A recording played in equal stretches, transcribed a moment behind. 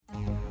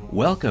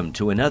Welcome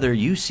to another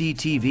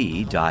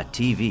UCTV.tv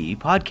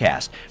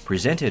podcast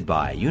presented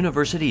by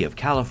University of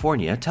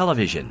California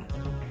Television.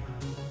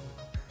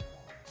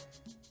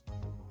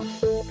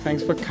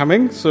 Thanks for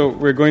coming. So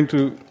we're going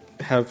to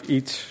have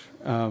each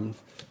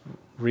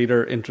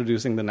reader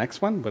introducing the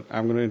next one, but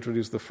I'm going to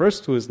introduce the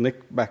first, who is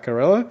Nick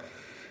Baccarella,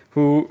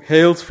 who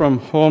hails from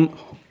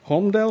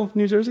Holmdel,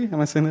 New Jersey. Am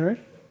I saying that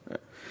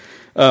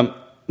right?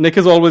 Nick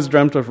has always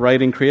dreamt of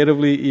writing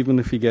creatively, even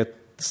if he gets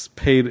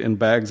paid in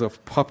bags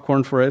of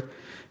popcorn for it.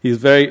 He's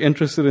very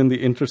interested in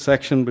the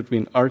intersection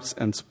between arts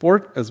and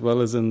sport, as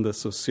well as in the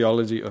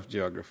sociology of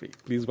geography.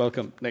 Please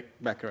welcome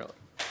Nick Baccarella.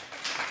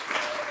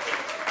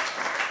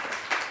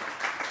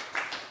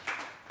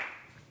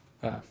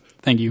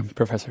 Thank you,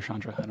 Professor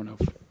Chandra. I don't know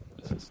if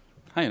this is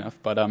high enough,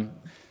 but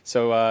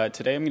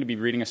today I'm going to be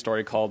reading a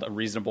story called A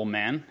Reasonable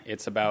Man.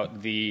 It's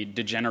about the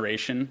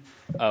degeneration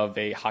of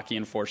a hockey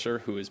enforcer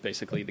who is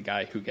basically the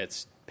guy who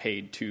gets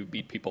paid to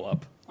beat people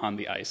up on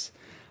the ice,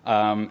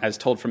 as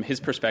told from his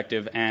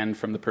perspective and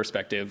from the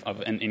perspective of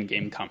an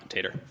in-game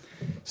commentator.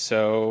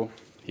 So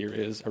here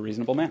is A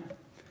Reasonable Man.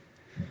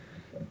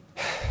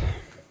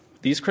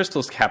 These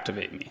crystals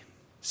captivate me.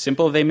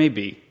 Simple they may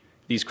be,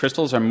 these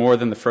crystals are more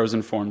than the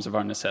frozen forms of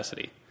our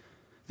necessity.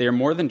 They are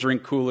more than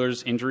drink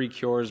coolers, injury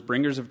cures,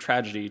 bringers of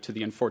tragedy to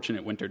the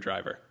unfortunate winter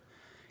driver.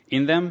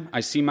 In them,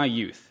 I see my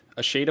youth,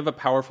 a shade of a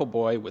powerful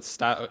boy with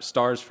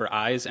stars for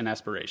eyes and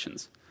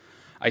aspirations.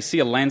 I see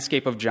a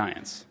landscape of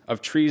giants, of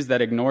trees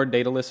that ignore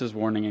Daedalus's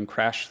warning and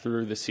crash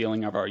through the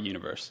ceiling of our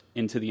universe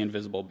into the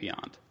invisible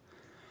beyond.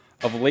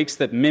 Of lakes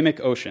that mimic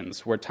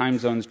oceans where time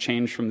zones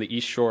change from the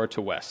east shore to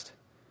west.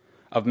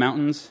 Of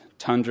mountains,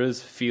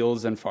 tundras,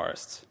 fields, and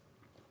forests.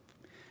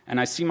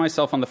 And I see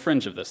myself on the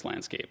fringe of this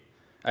landscape,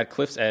 at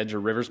cliff's edge or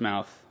river's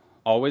mouth,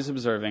 always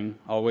observing,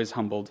 always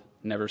humbled,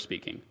 never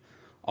speaking.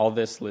 All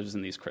this lives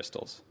in these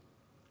crystals.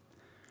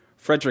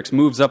 Fredericks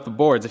moves up the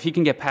boards. If he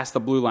can get past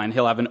the blue line,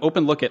 he'll have an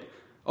open look at,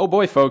 oh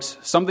boy, folks,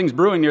 something's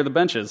brewing near the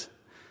benches.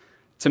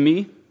 To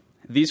me,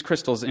 these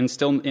crystals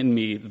instill in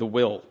me the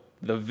will,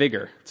 the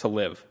vigor to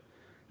live.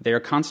 They are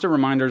constant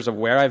reminders of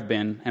where I've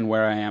been and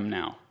where I am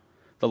now.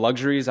 The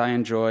luxuries I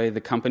enjoy,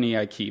 the company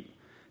I keep.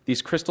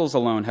 These crystals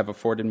alone have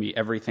afforded me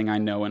everything I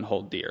know and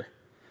hold dear.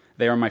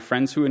 They are my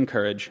friends who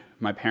encourage,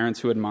 my parents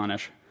who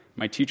admonish,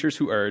 my teachers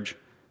who urge,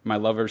 my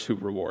lovers who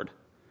reward.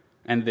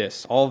 And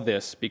this, all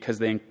this, because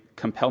they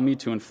compel me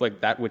to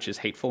inflict that which is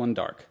hateful and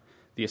dark,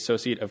 the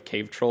associate of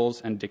cave trolls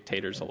and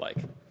dictators alike.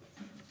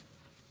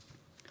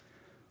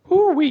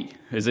 Ooh-wee,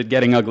 is it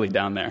getting ugly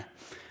down there?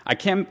 I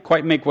can't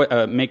quite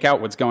make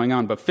out what's going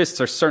on, but fists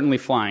are certainly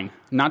flying.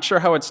 Not sure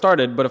how it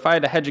started, but if I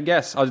had to hedge a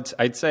guess,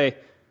 I'd say,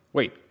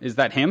 wait, is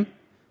that him?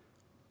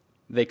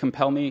 They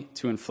compel me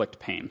to inflict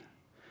pain.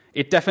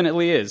 It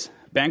definitely is.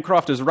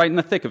 Bancroft is right in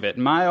the thick of it.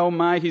 My, oh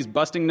my, he's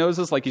busting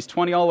noses like he's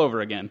 20 all over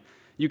again.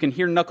 You can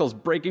hear knuckles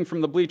breaking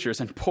from the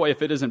bleachers, and boy,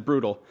 if it isn't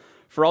brutal.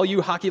 For all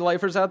you hockey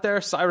lifers out there,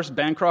 Cyrus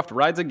Bancroft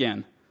rides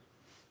again.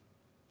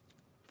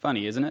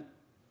 Funny, isn't it?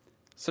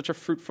 Such a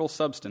fruitful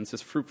substance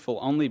is fruitful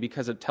only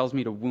because it tells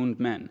me to wound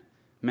men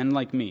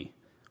like me,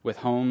 with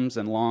homes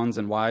and lawns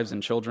and wives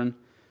and children.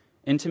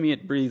 Into me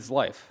it breathes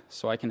life,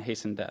 so I can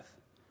hasten death.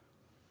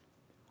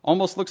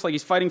 Almost looks like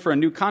he's fighting for a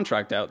new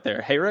contract out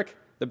there. Hey, Rick,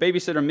 the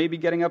babysitter may be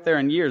getting up there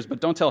in years,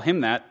 but don't tell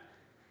him that.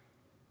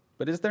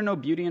 But is there no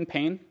beauty in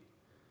pain?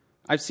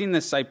 I've seen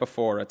this sight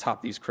before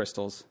atop these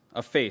crystals.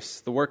 A face,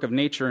 the work of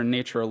nature and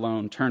nature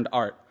alone, turned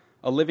art.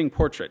 A living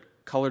portrait,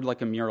 colored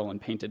like a mural and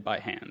painted by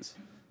hands.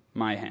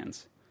 My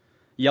hands.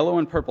 Yellow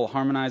and purple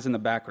harmonize in the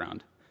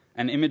background.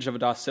 An image of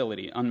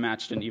docility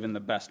unmatched in even the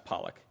best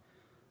Pollock.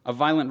 A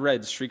violent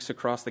red streaks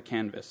across the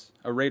canvas,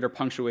 a raider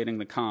punctuating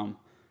the calm,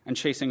 and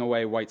chasing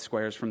away white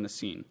squares from the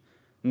scene,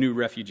 new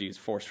refugees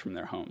forced from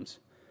their homes.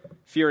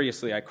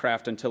 Furiously I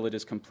craft until it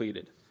is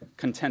completed,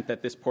 content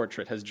that this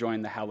portrait has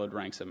joined the hallowed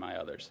ranks of my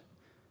others.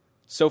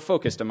 So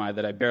focused am I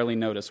that I barely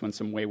notice when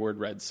some wayward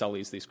red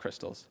sullies these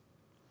crystals.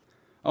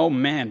 Oh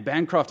man,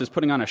 Bancroft is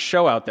putting on a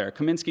show out there.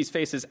 Kaminsky's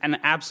face is an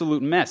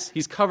absolute mess.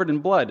 He's covered in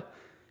blood.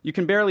 You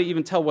can barely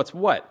even tell what's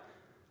what.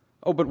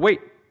 Oh, but wait.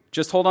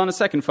 Just hold on a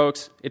second,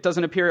 folks. It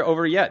doesn't appear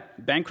over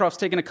yet. Bancroft's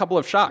taken a couple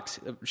of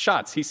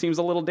shots. He seems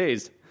a little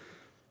dazed.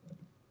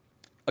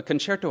 A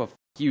concerto of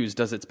Hughes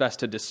does its best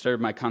to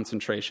disturb my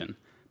concentration,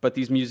 but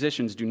these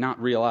musicians do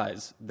not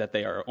realize that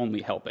they are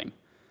only helping.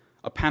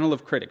 A panel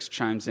of critics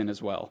chimes in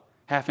as well,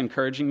 half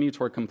encouraging me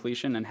toward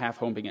completion and half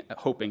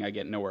hoping I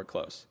get nowhere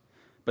close.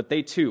 But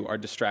they, too, are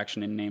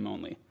distraction in name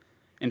only.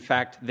 In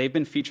fact, they've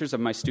been features of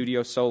my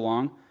studio so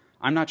long,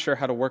 I'm not sure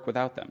how to work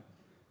without them.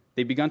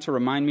 They've begun to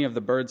remind me of the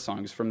bird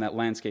songs from that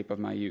landscape of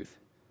my youth,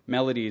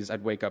 melodies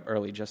I'd wake up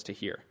early just to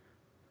hear.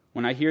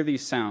 When I hear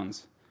these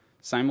sounds,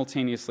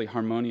 simultaneously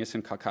harmonious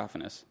and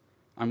cacophonous,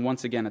 I'm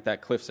once again at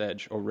that cliff's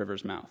edge or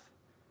river's mouth.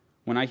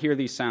 When I hear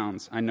these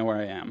sounds, I know where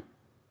I am.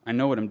 I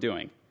know what I'm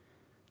doing.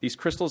 These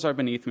crystals are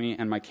beneath me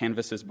and my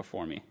canvas is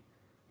before me.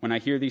 When I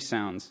hear these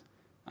sounds,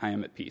 I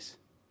am at peace.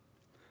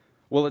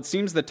 Well, it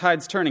seems the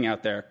tide's turning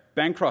out there.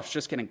 Bancroft's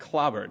just getting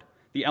clobbered.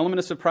 The element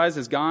of surprise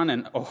is gone,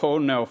 and oh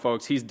no,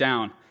 folks, he's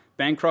down.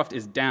 Bancroft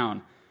is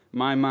down.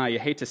 My, you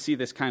hate to see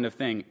this kind of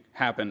thing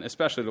happen,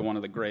 especially to one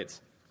of the greats.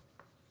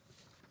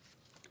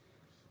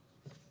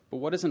 But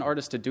what is an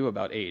artist to do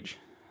about age?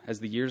 As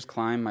the years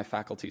climb, my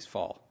faculties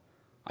fall.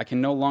 I can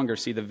no longer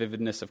see the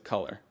vividness of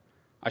color.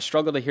 I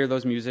struggle to hear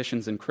those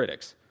musicians and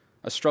critics,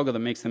 a struggle that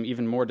makes them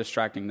even more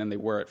distracting than they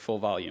were at full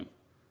volume.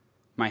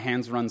 My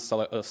hands run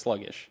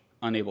sluggish,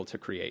 unable to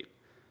create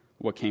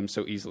what came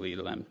so easily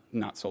to them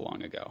not so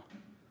long ago.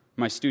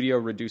 My studio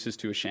reduces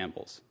to a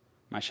shambles.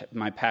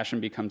 My passion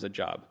becomes a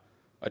job,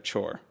 a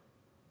chore.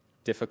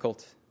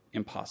 Difficult,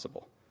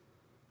 impossible.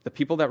 The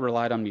people that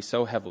relied on me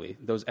so heavily,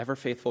 those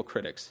ever-faithful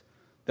critics,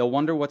 they'll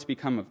wonder what's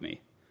become of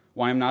me,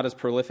 why I'm not as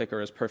prolific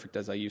or as perfect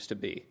as I used to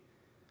be.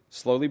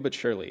 Slowly but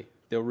surely,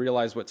 they'll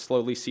realize what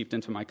slowly seeped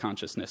into my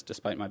consciousness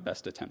despite my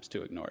best attempts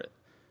to ignore it.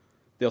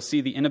 They'll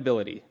see the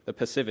inability, the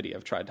passivity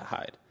I've tried to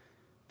hide.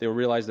 They'll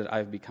realize that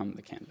I've become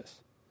the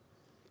canvas.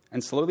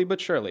 And slowly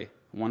but surely,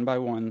 one by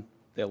one,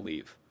 they'll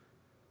leave.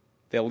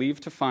 They'll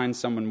leave to find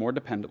someone more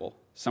dependable,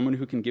 someone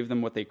who can give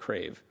them what they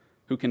crave,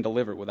 who can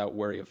deliver without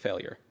worry of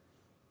failure.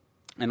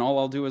 And all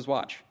I'll do is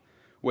watch,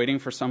 waiting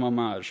for some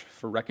homage,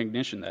 for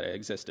recognition that I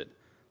existed,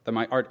 that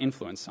my art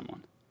influenced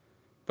someone.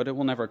 But it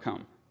will never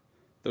come.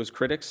 Those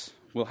critics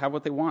will have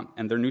what they want,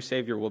 and their new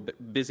savior will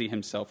busy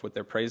himself with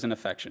their praise and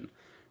affection,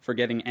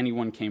 forgetting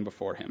anyone came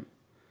before him.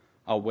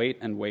 I'll wait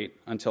and wait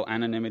until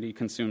anonymity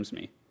consumes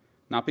me,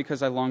 not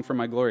because I long for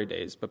my glory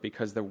days, but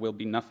because there will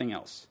be nothing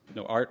else,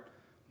 no art,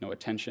 no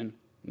attention,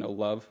 no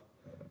love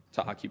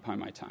to occupy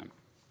my time.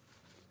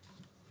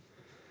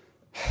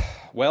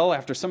 Well,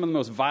 after some of the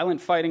most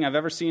violent fighting I've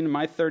ever seen in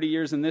my 30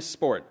 years in this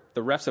sport,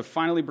 the refs have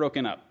finally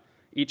broken up.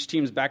 Each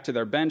team's back to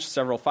their bench,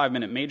 several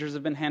 5-minute majors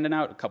have been handed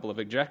out, a couple of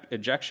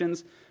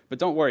ejections, but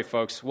don't worry,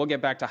 folks, we'll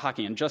get back to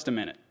hockey in just a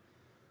minute.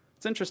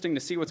 It's interesting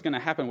to see what's going to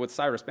happen with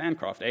Cyrus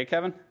Bancroft, eh,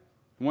 Kevin?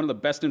 One of the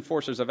best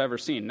enforcers I've ever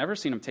seen. Never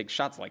seen him take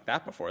shots like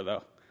that before,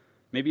 though.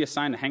 Maybe a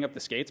sign to hang up the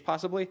skates,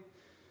 possibly?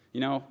 You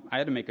know, I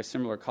had to make a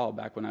similar call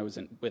back when I was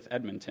with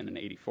Edmonton in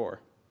 '84.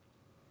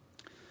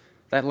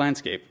 That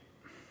landscape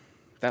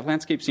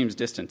seems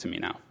distant to me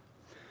now.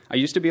 I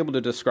used to be able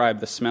to describe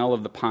the smell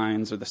of the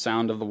pines or the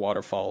sound of the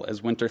waterfall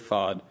as winter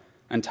thawed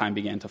and time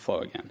began to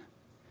flow again.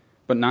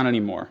 But not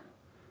anymore.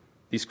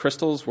 These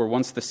crystals were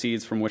once the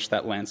seeds from which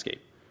that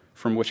landscape,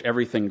 from which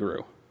everything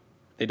grew.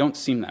 They don't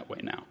seem that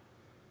way now.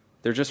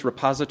 They're just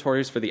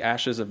repositories for the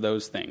ashes of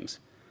those things,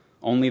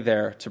 only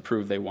there to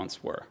prove they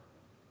once were.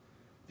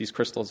 These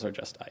crystals are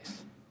just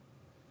ice.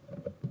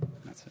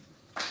 That's it.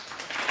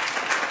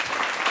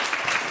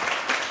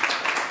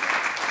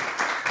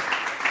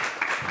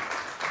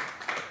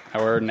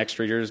 Our next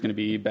reader is going to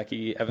be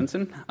Becky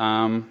Evanson.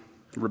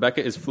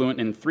 Rebecca is fluent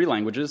in 3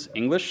 languages,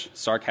 English,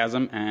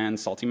 sarcasm, and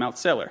salty-mouthed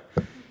sailor.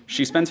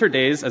 She spends her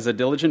days as a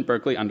diligent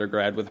Berkeley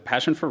undergrad with a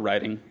passion for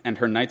writing and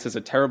her nights as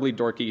a terribly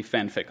dorky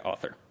fanfic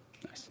author.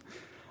 Nice.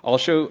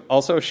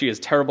 Also, she is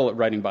terrible at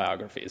writing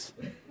biographies.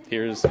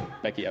 Here's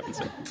Becky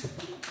Evanson.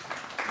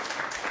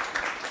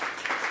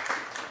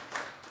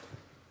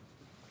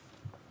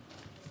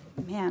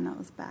 Man, that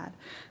was bad.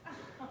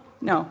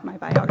 No, my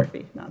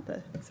biography, not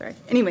the, sorry.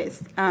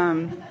 Anyways,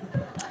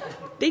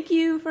 thank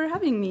you for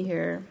having me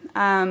here.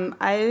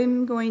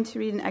 I'm going to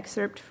read an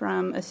excerpt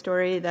from a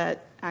story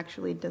that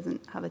actually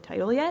doesn't have a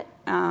title yet.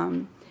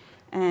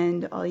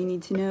 And all you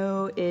need to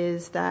know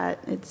is that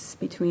it's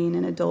between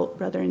an adult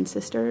brother and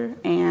sister,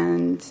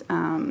 and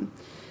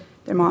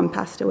their mom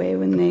passed away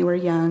when they were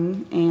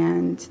young,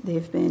 and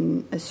they've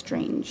been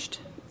estranged.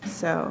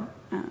 So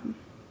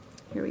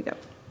here we go.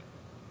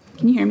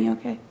 Can you hear me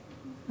okay?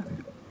 Okay.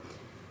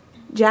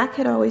 Jack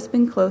had always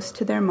been close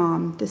to their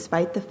mom,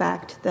 despite the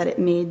fact that it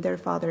made their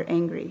father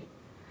angry.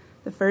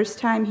 The first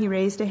time he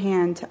raised a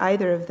hand to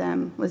either of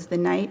them was the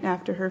night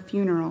after her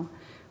funeral,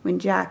 when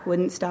Jack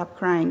wouldn't stop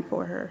crying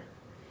for her.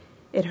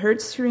 It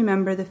hurts to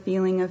remember the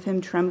feeling of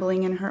him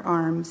trembling in her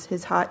arms,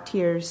 his hot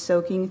tears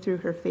soaking through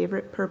her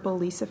favorite purple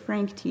Lisa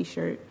Frank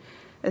t-shirt,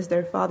 as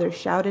their father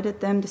shouted at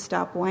them to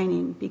stop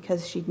whining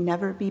because she'd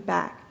never be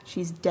back.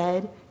 She's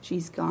dead,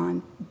 she's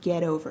gone,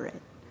 get over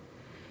it.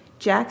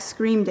 Jack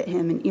screamed at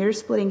him, an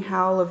ear-splitting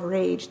howl of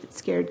rage that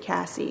scared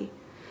Cassie.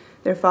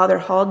 Their father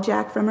hauled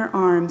Jack from her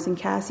arms, and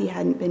Cassie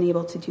hadn't been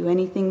able to do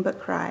anything but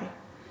cry.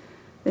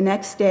 The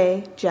next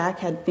day, Jack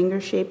had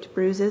finger-shaped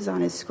bruises on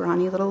his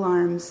scrawny little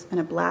arms and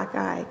a black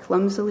eye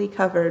clumsily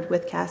covered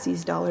with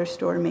Cassie's dollar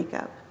store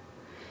makeup.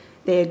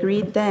 They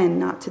agreed then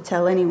not to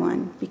tell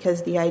anyone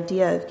because the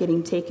idea of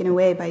getting taken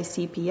away by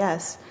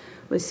CPS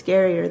was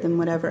scarier than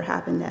whatever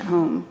happened at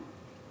home.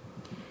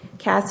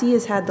 Cassie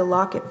has had the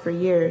locket for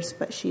years,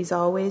 but she's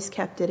always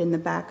kept it in the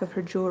back of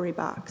her jewelry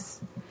box.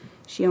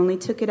 She only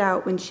took it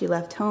out when she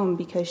left home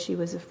because she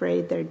was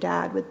afraid their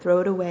dad would throw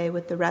it away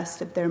with the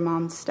rest of their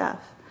mom's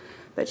stuff,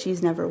 but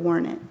she's never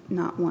worn it,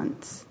 not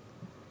once.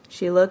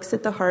 She looks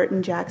at the heart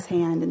in Jack's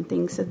hand and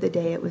thinks of the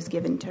day it was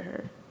given to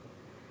her.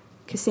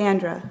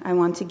 Cassandra, I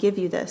want to give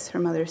you this, her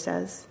mother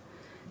says.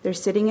 They're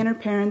sitting in her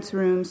parents'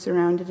 room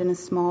surrounded in a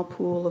small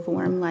pool of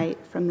warm light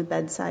from the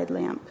bedside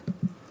lamp.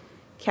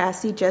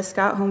 Cassie just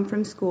got home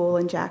from school,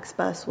 and Jack's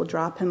bus will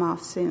drop him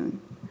off soon.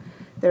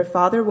 Their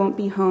father won't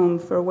be home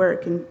from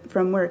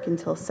work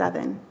until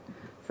 7.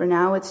 For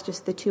now, it's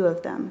just the two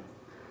of them.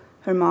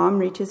 Her mom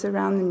reaches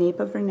around the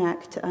nape of her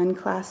neck to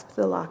unclasp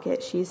the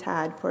locket she's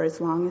had for as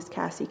long as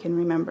Cassie can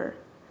remember.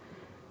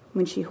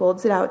 When she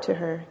holds it out to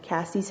her,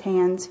 Cassie's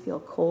hands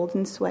feel cold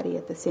and sweaty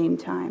at the same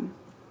time.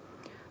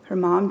 Her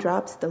mom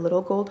drops the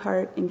little gold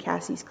heart in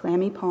Cassie's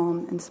clammy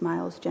palm and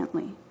smiles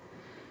gently.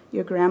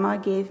 Your grandma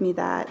gave me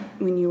that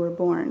when you were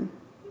born.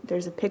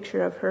 There's a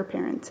picture of her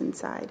parents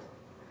inside.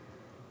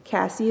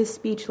 Cassie is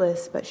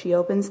speechless, but she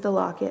opens the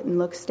locket and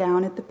looks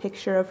down at the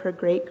picture of her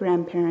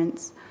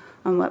great-grandparents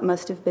on what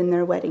must have been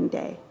their wedding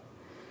day.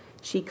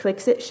 She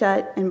clicks it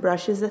shut and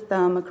brushes a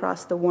thumb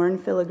across the worn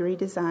filigree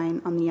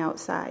design on the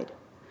outside.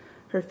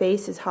 Her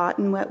face is hot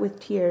and wet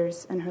with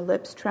tears, and her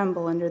lips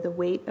tremble under the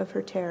weight of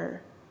her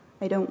terror.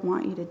 I don't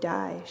want you to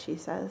die, she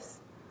says.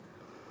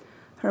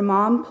 Her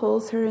mom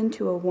pulls her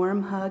into a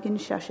warm hug and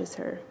shushes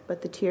her,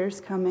 but the tears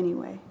come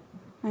anyway.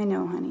 I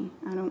know, honey,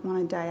 I don't want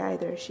to die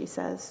either, she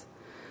says.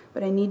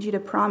 But I need you to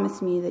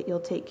promise me that you'll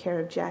take care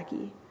of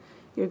Jackie.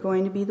 You're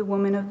going to be the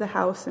woman of the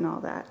house and all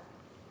that.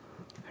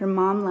 Her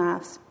mom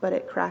laughs, but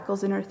it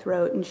crackles in her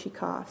throat and she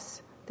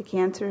coughs. The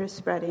cancer is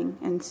spreading,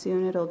 and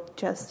soon it'll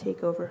just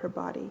take over her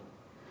body.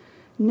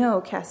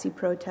 No, Cassie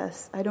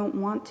protests. I don't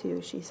want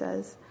to, she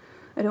says.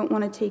 I don't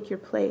want to take your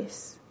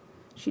place.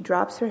 She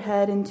drops her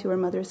head into her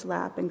mother's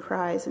lap and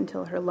cries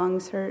until her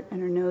lungs hurt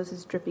and her nose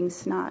is dripping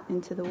snot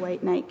into the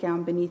white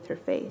nightgown beneath her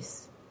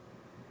face.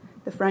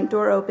 The front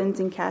door opens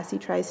and Cassie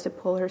tries to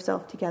pull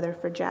herself together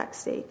for Jack's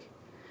sake.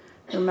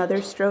 Her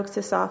mother strokes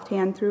a soft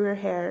hand through her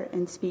hair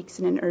and speaks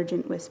in an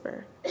urgent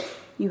whisper.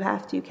 You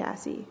have to,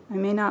 Cassie. I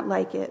may not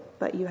like it,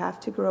 but you have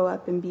to grow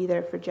up and be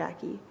there for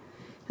Jackie.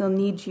 He'll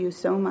need you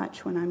so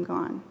much when I'm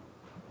gone.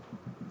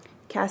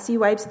 Cassie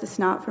wipes the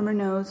snot from her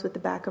nose with the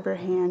back of her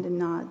hand and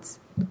nods.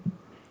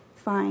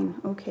 Fine,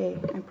 okay,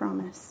 I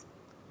promise.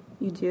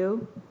 You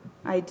do?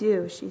 I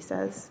do, she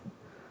says.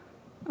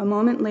 A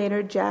moment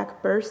later,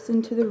 Jack bursts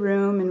into the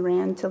room and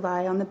ran to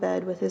lie on the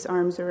bed with his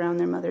arms around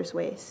their mother's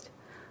waist.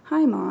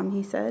 Hi, Mom,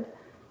 he said.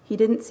 He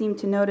didn't seem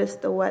to notice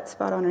the wet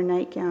spot on her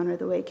nightgown or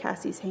the way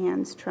Cassie's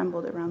hands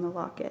trembled around the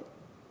locket.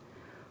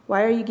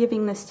 Why are you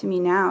giving this to me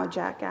now?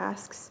 Jack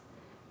asks.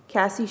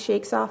 Cassie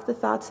shakes off the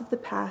thoughts of the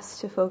past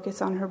to focus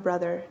on her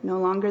brother, no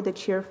longer the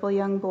cheerful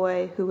young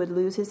boy who would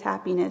lose his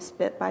happiness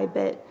bit by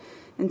bit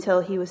until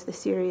he was the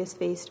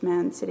serious-faced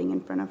man sitting in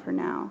front of her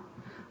now.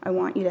 I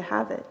want you to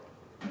have it.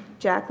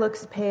 Jack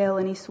looks pale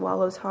and he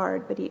swallows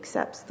hard, but he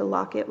accepts the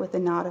locket with a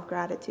nod of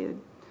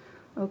gratitude.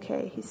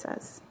 Okay, he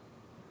says.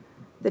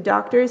 The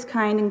doctor is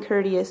kind and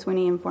courteous when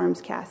he informs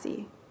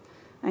Cassie.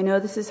 I know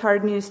this is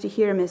hard news to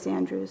hear, Miss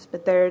Andrews,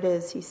 but there it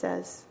is, he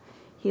says.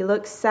 He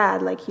looks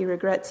sad, like he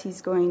regrets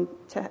having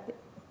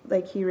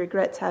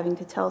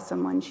to tell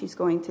someone she's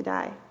going to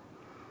die.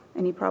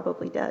 And he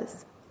probably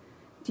does.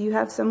 Do you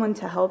have someone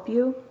to help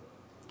you?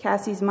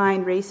 Cassie's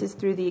mind races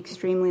through the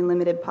extremely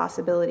limited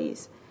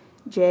possibilities.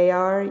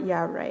 JR,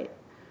 yeah, right.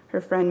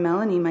 Her friend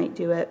Melanie might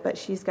do it, but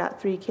she's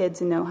got 3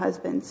 kids and no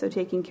husband, so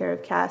taking care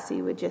of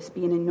Cassie would just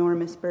be an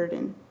enormous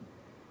burden.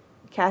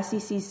 Cassie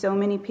sees so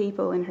many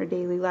people in her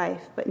daily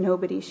life, but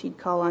nobody she'd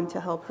call on to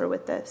help her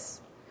with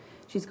this.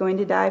 She's going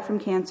to die from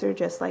cancer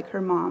just like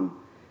her mom,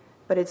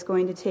 but it's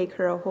going to take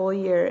her a whole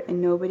year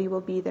and nobody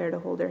will be there to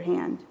hold her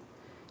hand.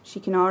 She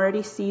can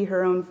already see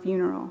her own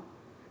funeral.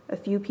 A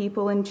few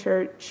people in a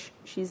church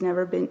she's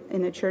never been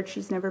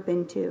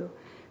to.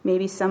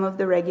 Maybe some of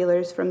the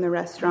regulars from the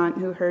restaurant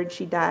who heard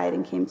she died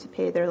and came to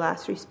pay their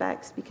last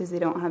respects because they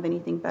don't have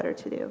anything better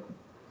to do.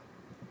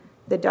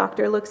 The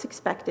doctor looks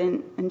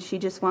expectant, and she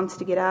just wants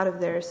to get out of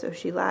there, so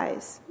she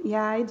lies.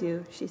 Yeah, I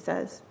do, she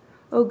says.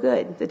 Oh,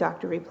 good, the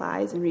doctor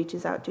replies and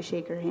reaches out to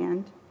shake her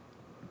hand.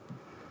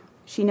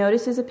 She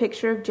notices a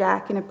picture of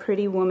Jack and a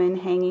pretty woman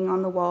hanging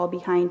on the wall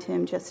behind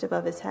him just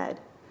above his head.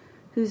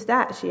 Who's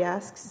that, she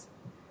asks.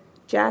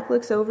 Jack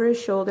looks over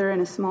his shoulder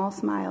and a small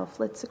smile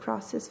flits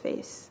across his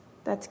face.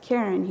 That's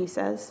Karen, he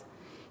says.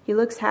 He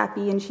looks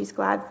happy and she's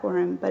glad for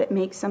him, but it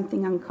makes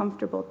something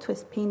uncomfortable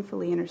twist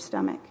painfully in her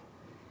stomach.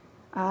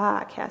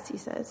 Ah, Cassie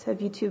says,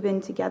 have you two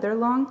been together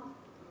long?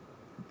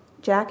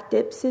 Jack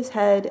dips his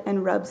head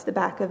and rubs the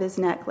back of his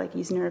neck like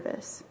he's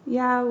nervous.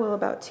 Yeah, well,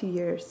 about 2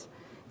 years.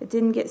 It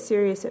didn't get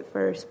serious at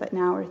first, but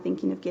now we're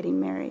thinking of getting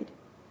married.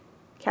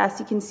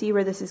 Cassie can see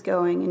where this is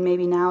going, and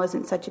maybe now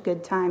isn't such a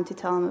good time to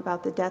tell him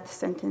about the death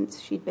sentence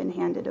she'd been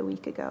handed a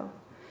week ago.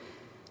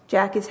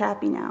 Jack is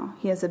happy now.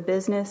 He has a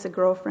business, a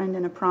girlfriend,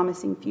 and a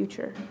promising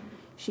future.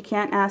 She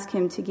can't ask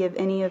him to give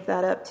any of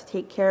that up to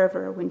take care of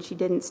her when she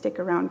didn't stick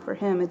around for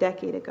him a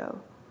decade ago.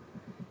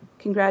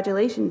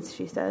 Congratulations,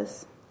 she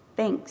says.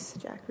 Thanks,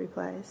 Jack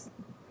replies.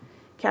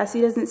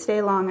 Cassie doesn't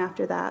stay long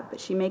after that, but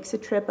she makes a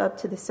trip up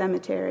to the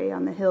cemetery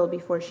on the hill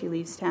before she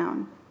leaves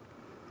town.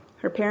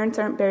 Her parents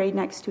aren't buried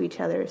next to each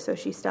other, so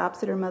she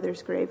stops at her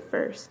mother's grave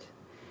first.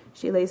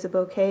 She lays a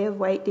bouquet of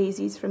white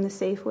daisies from the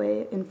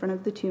Safeway in front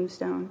of the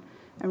tombstone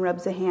and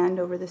rubs a hand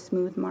over the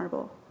smooth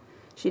marble.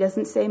 She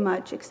doesn't say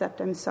much except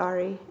 "I'm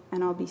sorry,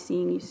 and I'll be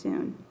seeing you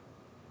soon."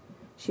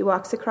 She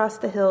walks across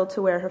the hill to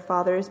where her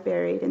father is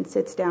buried and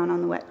sits down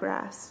on the wet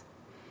grass.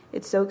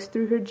 It soaks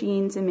through her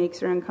jeans and makes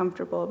her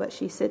uncomfortable, but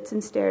she sits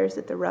and stares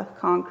at the rough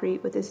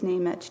concrete with his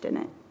name etched in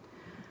it.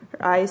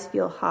 Her eyes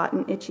feel hot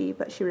and itchy,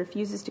 but she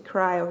refuses to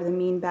cry over the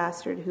mean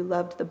bastard who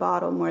loved the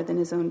bottle more than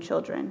his own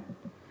children.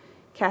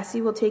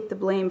 Cassie will take the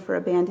blame for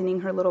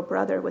abandoning her little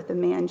brother with a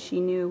man she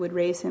knew would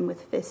raise him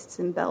with fists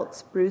and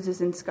belts,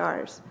 bruises and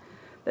scars.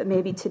 But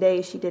maybe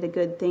today she did a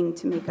good thing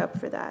to make up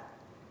for that.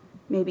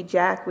 Maybe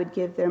Jack would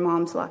give their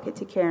mom's locket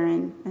to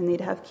Karen, and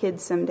they'd have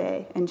kids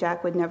someday, and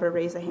Jack would never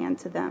raise a hand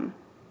to them.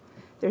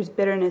 There's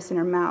bitterness in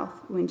her mouth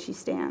when she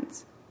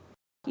stands.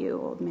 F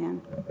you, old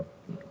man.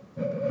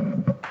 Thank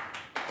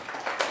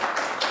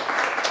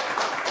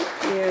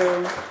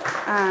you.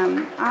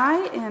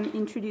 I am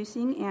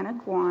introducing Anna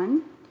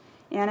Guan.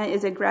 Anna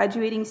is a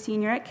graduating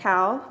senior at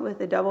Cal with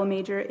a double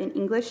major in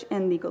English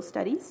and legal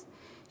studies.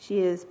 She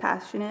is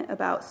passionate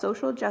about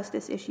social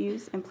justice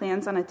issues and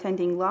plans on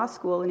attending law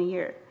school in a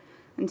year.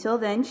 Until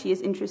then, she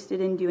is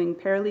interested in doing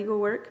paralegal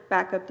work,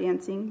 backup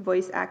dancing,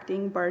 voice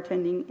acting,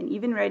 bartending, and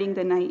even writing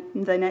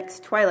the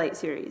next Twilight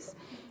series.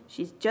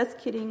 She's just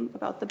kidding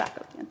about the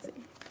backup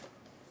dancing.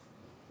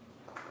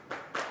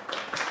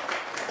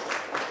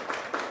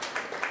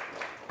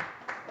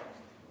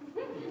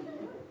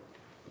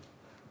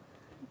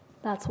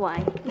 That's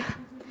why.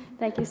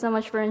 Thank you so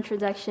much for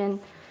introduction.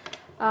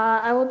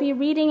 I will be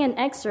reading an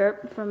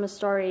excerpt from a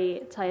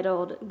story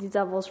titled The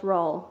Devil's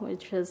Roll,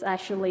 which is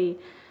actually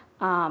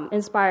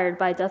inspired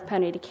by Death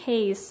Penalty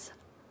case.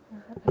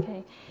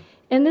 Okay.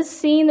 In this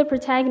scene, the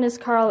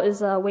protagonist, Carl,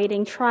 is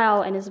awaiting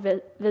trial and is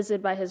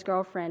visited by his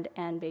girlfriend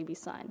and baby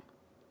son.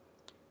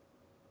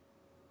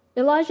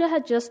 Elijah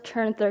had just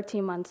turned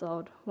 13 months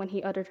old when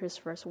he uttered his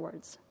first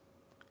words.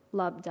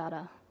 Love,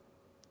 Dada.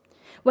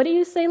 What do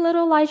you say,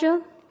 little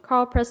Elijah?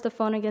 Carl pressed the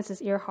phone against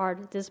his ear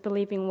hard,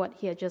 disbelieving what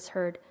he had just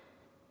heard.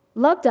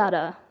 Love,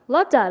 Dada,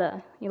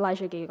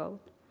 Elijah giggled.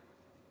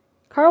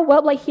 Carl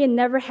wept like he had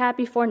never had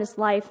before in his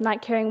life,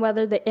 not caring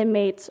whether the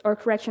inmates or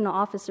correctional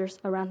officers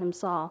around him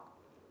saw.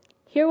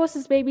 Here was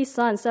his baby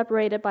son,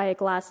 separated by a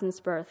glass since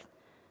birth,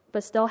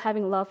 but still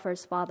having love for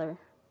his father.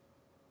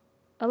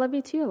 I love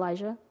you too,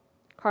 Elijah,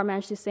 Carl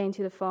managed to say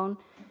into the phone.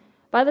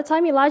 By the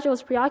time Elijah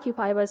was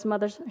preoccupied by his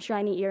mother's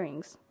shiny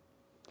earrings.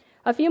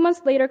 A few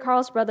months later,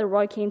 Carl's brother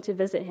Roy came to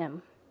visit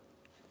him.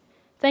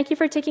 Thank you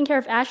for taking care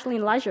of Ashley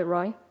and Elijah,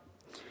 Roy,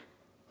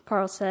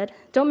 Carl said.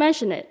 Don't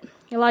mention it.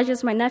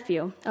 Elijah's my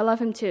nephew. I love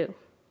him too.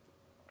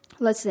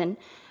 Listen,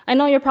 I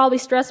know you're probably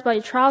stressed about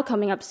your trial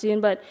coming up soon,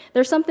 but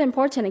there's something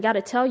important I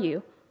gotta tell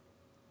you.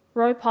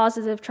 Roy paused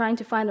as if trying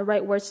to find the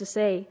right words to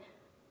say.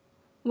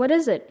 What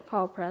is it?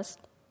 Carl pressed.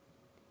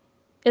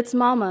 It's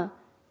Mama.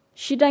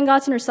 She done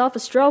gotten herself a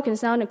stroke and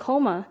is now in a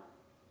coma.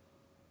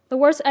 The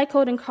words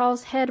echoed in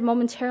Carl's head,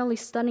 momentarily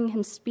stunning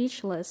him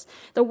speechless.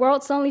 The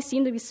world suddenly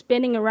seemed to be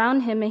spinning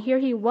around him, and here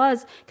he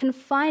was,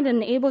 confined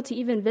and unable to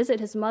even visit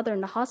his mother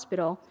in the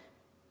hospital.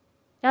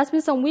 It has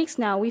been some weeks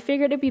now. We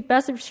figured it'd be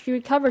best if she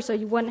recovered so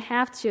you wouldn't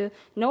have to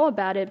know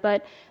about it,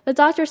 but the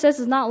doctor says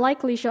it's not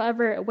likely she'll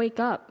ever wake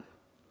up.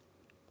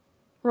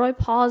 Roy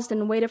paused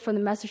and waited for the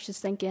message to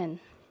sink in.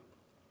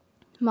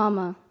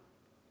 Mama,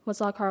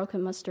 was all Carl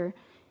could muster.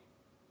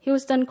 He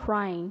was done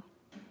crying.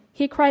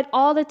 He cried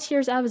all the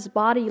tears out of his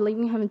body,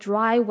 leaving him a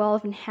dry well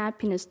of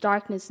unhappiness,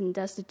 darkness, and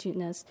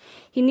destituteness.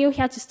 He knew he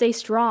had to stay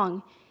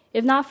strong,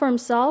 if not for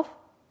himself,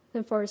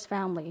 then for his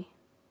family.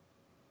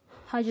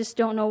 I just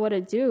don't know what to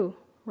do,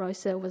 Roy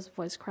said with his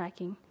voice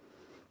cracking.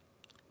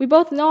 We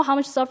both know how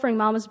much suffering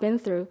Mama's been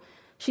through.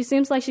 She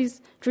seems like she's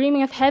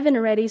dreaming of heaven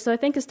already, so I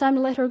think it's time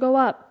to let her go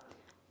up.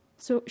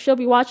 So she'll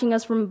be watching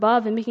us from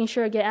above and making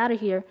sure to get out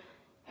of here.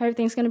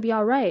 Everything's going to be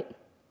all right.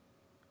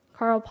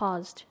 Carl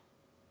paused.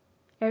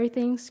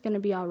 Everything's going to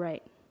be all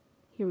right,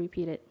 he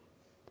repeated.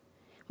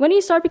 When do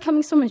you start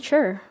becoming so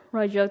mature?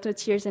 Roy joked with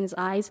tears in his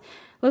eyes.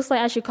 Looks like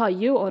I should call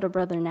you older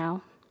brother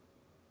now.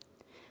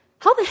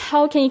 How the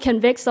hell can you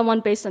convict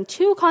someone based on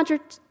two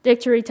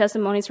contradictory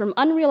testimonies from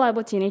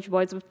unreliable teenage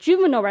boys with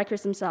juvenile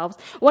records themselves,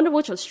 one of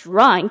which was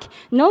drunk,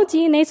 no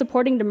DNA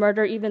supporting the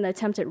murder, even the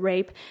attempted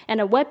rape, and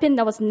a weapon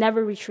that was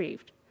never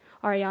retrieved?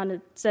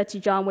 Ariana said to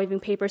John, waving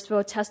papers filled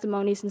with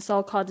testimonies and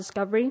so-called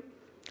discovery.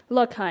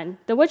 Look, hun,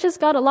 the witch has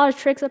got a lot of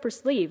tricks up her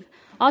sleeve.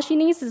 All she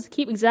needs is to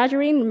keep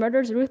exaggerating the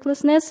murder's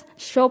ruthlessness,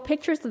 show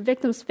pictures of the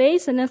victim's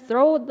face, and then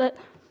throw the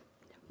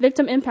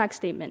victim impact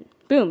statement.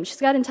 Boom,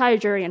 she's got an entire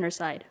jury on her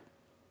side.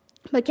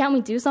 But can't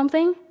we do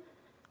something?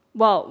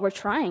 Well, we're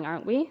trying,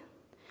 aren't we?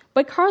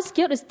 But Carl's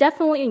guilt is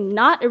definitely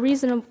not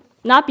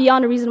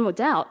beyond a reasonable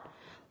doubt.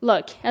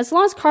 Look, as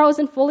long as Carl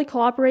isn't fully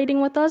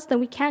cooperating with us, then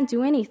we can't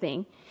do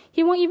anything.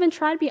 He won't even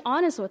try to be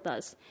honest with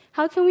us.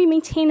 How can we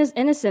maintain his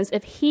innocence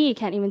if he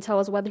can't even tell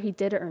us whether he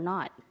did it or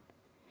not?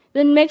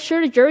 Then make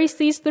sure the jury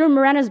sees through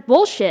Miranda's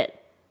bullshit.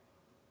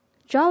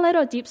 John let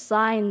out a deep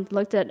sigh and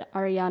looked at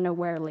Ariana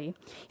warily.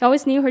 He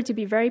always knew her to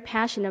be very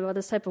passionate about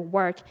this type of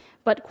work,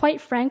 but quite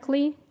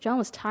frankly, John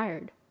was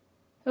tired.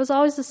 It was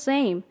always the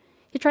same.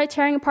 He tried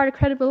tearing apart the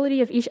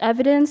credibility of each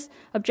evidence,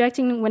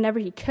 objecting whenever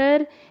he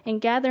could,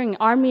 and gathering an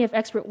army of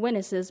expert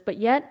witnesses, but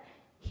yet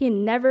he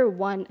never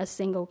won a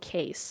single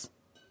case.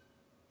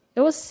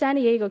 It was San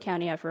Diego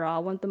County, after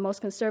all, one of the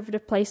most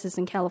conservative places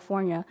in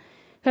California.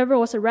 Whoever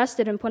was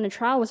arrested and put on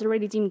trial was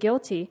already deemed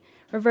guilty,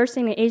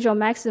 reversing the age-old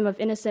maxim of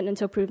innocent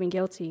until proven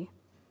guilty.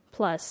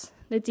 Plus,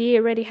 the DA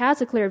already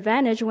has a clear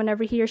advantage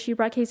whenever he or she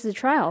brought cases to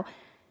trial.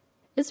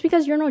 It's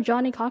because you're no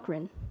Johnny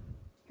Cochran.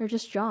 You're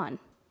just John,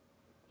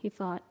 he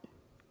thought.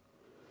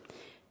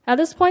 At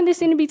this point, they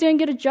seem to be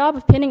doing a good job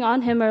of pinning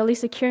on him, or at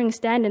least securing a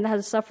stand-in that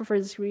has to suffer for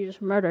this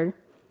egregious murder.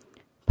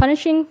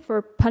 Punishing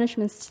for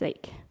punishment's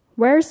sake.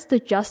 Where's the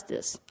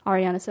justice?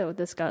 Ariana said with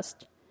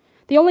disgust.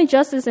 The only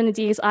justice in the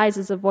DA's eyes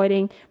is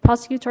avoiding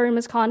prosecutorial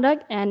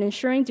misconduct and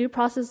ensuring due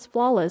process is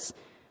flawless.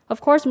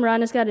 Of course,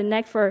 Miranda's got a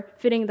neck for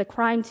fitting the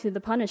crime to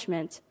the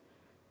punishment.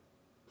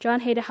 John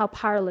hated how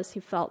powerless he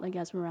felt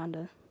against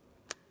Miranda.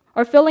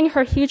 Or filling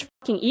her huge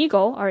fucking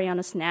ego,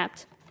 Ariana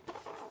snapped.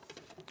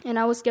 And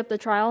I will skip the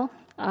trial.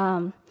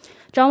 John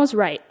was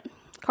right.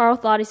 Carl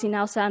thought as he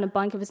now sat in the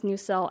bunk of his new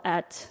cell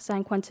at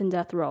San Quentin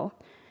death row.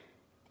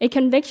 A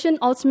conviction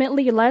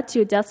ultimately led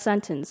to a death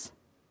sentence.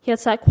 He had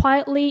sat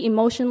quietly,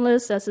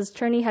 emotionless, as his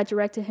attorney had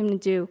directed him to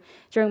do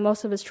during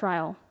most of his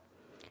trial.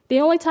 The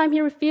only time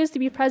he refused to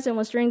be present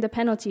was during the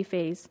penalty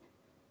phase.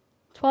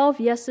 12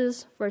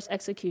 yeses for his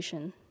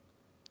execution.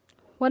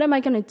 What am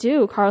I going to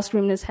do? Carl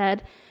screamed in his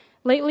head.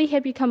 Lately, he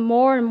had become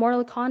more and more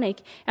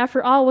laconic.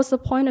 After all, what's the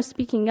point of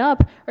speaking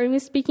up, or even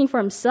speaking for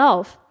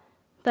himself?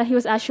 That he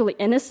was actually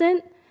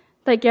innocent?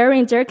 That Gary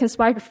and Derek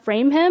conspired to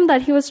frame him?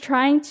 That he was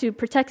trying to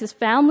protect his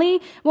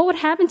family? What would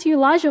happen to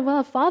Elijah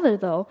without a father,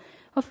 though?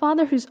 A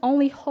father whose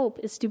only hope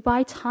is to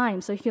buy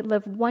time so he could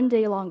live one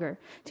day longer,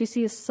 to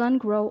see his son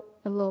grow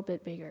a little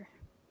bit bigger.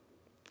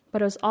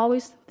 But it was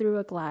always through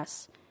a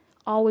glass,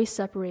 always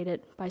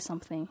separated by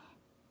something.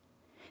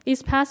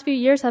 These past few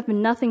years have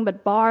been nothing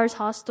but bars,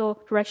 hostile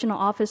correctional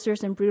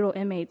officers, and brutal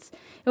inmates.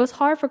 It was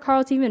hard for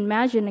Carl to even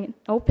imagine an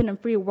open and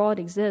free world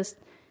exist.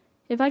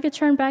 If I could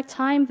turn back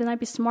time, then I'd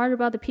be smarter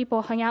about the people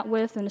I hung out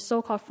with and the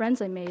so-called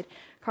friends I made,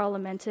 Carl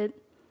lamented.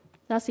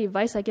 That's the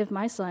advice I give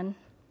my son.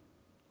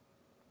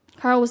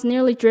 Carl was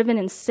nearly driven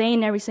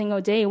insane every single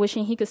day,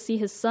 wishing he could see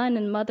his son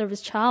and mother of his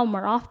child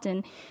more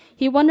often.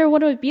 He wondered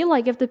what it would be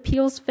like if the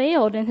appeals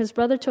failed and his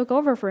brother took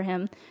over for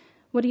him.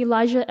 Would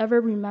Elijah ever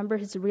remember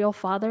his real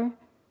father?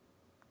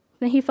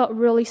 Then he felt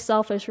really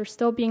selfish for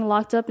still being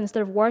locked up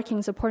instead of working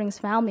and supporting his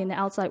family in the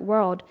outside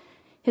world.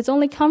 His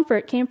only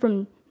comfort came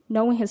from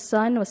knowing his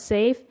son was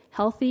safe,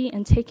 healthy,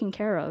 and taken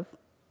care of.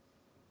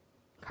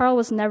 Carl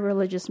was never a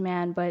religious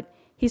man, but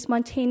he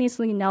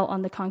spontaneously knelt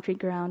on the concrete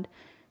ground,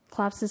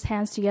 clasped his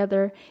hands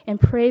together, and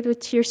prayed with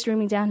tears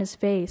streaming down his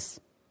face.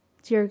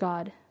 Dear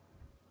God,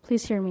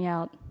 please hear me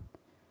out.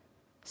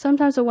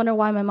 Sometimes I wonder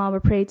why my mom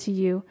would pray to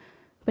you,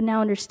 but now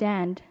I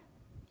understand.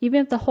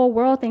 Even if the whole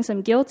world thinks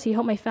I'm guilty, I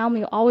hope my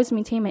family will always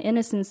maintain my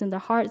innocence in their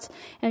hearts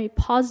and be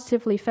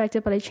positively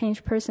affected by the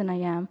changed person I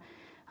am.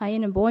 I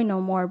ain't a boy no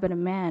more, but a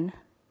man.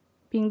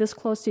 Being this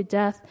close to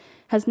death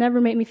has never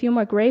made me feel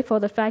more grateful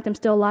for the fact I'm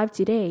still alive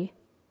today.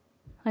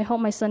 I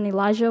hope my son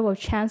Elijah will have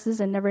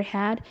chances I never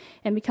had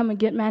and become a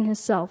good man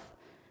himself.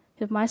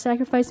 If my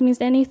sacrifice means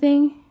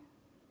anything,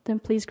 then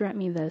please grant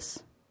me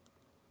this.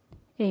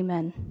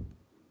 Amen.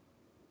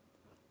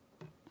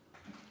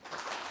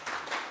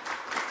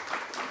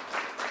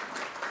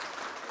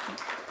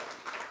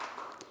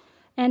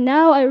 And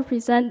now I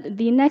represent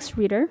the next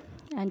reader,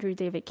 Andrew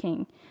David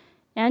King.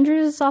 Andrew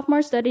is a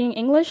sophomore studying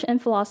English and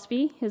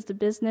philosophy. He's the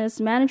business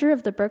manager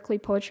of the Berkeley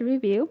Poetry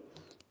Review.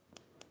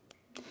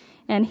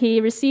 And he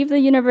received the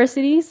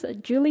university's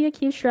Julia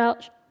Keith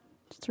Strout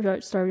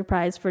Story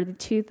Prize for the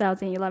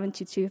 2011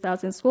 to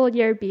 2000 school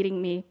year,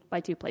 beating me by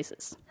 2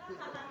 places.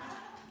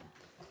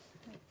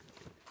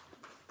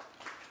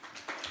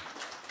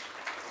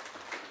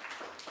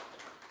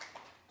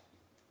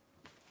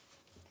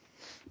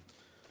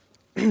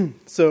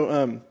 So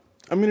I'm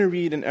going to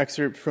read an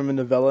excerpt from a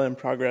novella in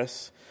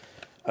progress,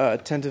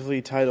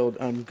 tentatively titled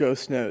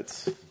Ghost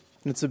Notes. And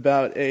it's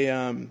about a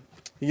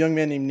young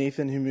man named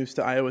Nathan who moves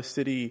to Iowa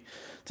City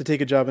to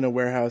take a job in a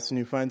warehouse and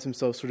who finds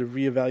himself sort of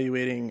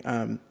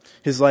reevaluating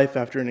his life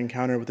after an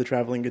encounter with a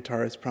traveling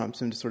guitarist prompts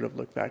him to sort of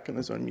look back on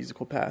his own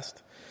musical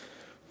past.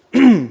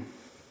 When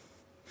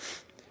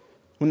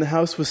the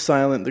house was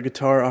silent, the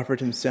guitar offered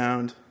him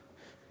sound.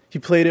 He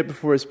played it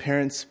before his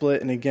parents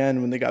split, and again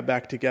when they got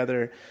back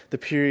together, the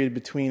period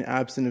between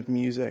absent of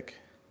music.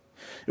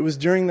 It was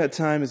during that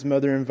time his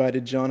mother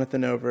invited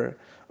Jonathan over,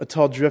 a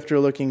tall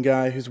drifter-looking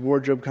guy whose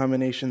wardrobe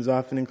combinations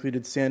often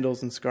included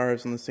sandals and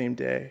scarves on the same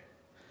day.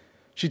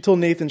 She told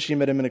Nathan she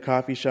met him in a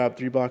coffee shop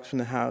 3 blocks from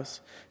the house.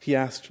 He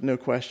asked no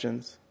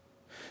questions.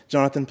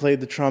 Jonathan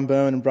played the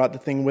trombone and brought the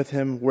thing with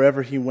him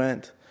wherever he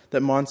went, that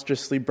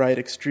monstrously bright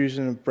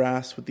extrusion of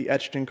brass with the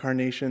etched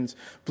incarnations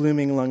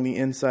blooming along the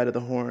inside of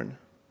the horn.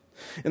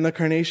 In the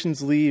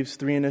carnation's leaves,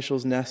 3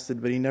 initials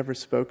nested, but he never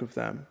spoke of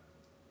them.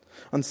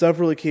 On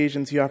several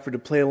occasions, he offered to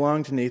play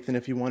along to Nathan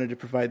if he wanted to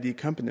provide the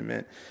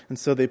accompaniment, and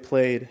so they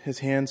played, his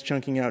hands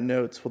chunking out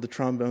notes while the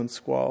trombone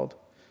squalled.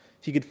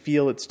 He could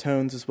feel its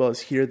tones as well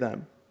as hear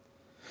them.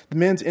 The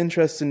man's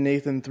interest in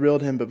Nathan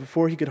thrilled him, but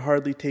before he could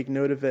hardly take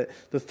note of it,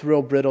 the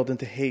thrill brittled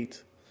into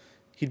hate.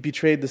 He'd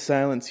betrayed the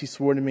silence he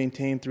swore to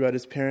maintain throughout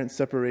his parents'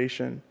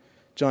 separation.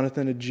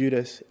 Jonathan a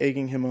Judas,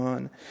 egging him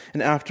on,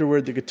 and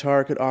afterward the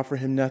guitar could offer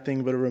him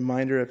nothing but a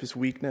reminder of his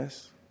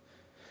weakness.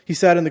 He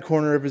sat in the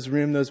corner of his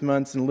room those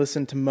months and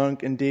listened to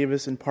Monk and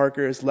Davis and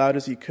Parker as loud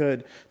as he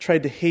could,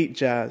 tried to hate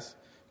jazz,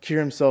 cure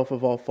himself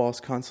of all false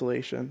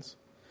consolations.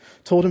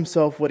 Told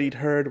himself what he'd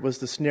heard was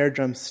the snare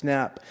drum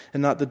snap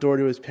and not the door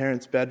to his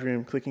parents'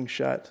 bedroom clicking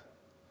shut.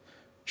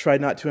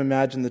 Tried not to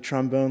imagine the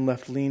trombone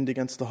left leaned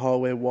against the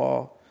hallway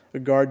wall, a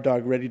guard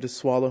dog ready to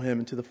swallow him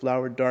into the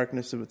flowered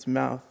darkness of its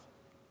mouth.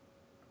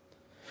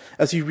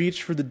 As he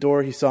reached for the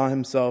door, he saw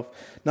himself,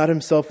 not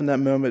himself in that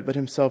moment, but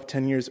himself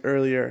 10 years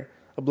earlier,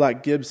 a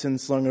black Gibson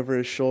slung over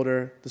his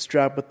shoulder, the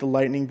strap with the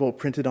lightning bolt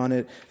printed on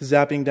it,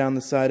 zapping down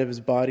the side of his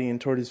body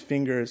and toward his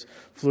fingers,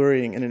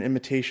 flurrying in an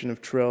imitation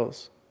of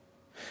trills.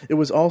 It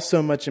was all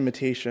so much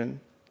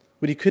imitation.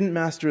 When he couldn't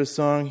master a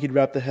song, he'd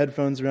wrap the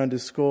headphones around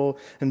his skull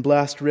and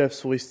blast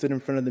riffs while he stood in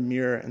front of the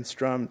mirror and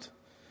strummed.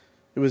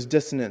 It was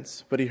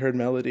dissonance, but he heard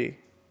melody.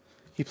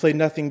 He played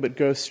nothing but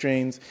ghost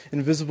strains,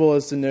 invisible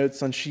as the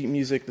notes on sheet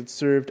music that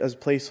served as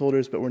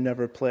placeholders but were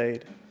never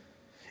played.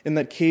 In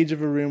that cage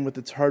of a room with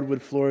its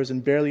hardwood floors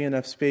and barely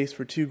enough space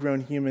for 2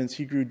 grown humans,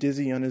 he grew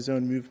dizzy on his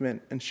own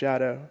movement and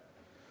shadow.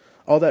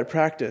 All that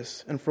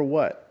practice, and for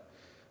what?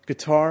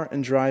 Guitar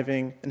and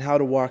driving, and how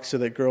to walk so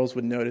that girls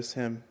would notice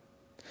him.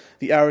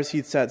 The hours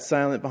he'd sat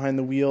silent behind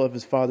the wheel of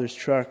his father's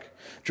truck,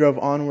 drove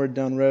onward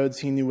down roads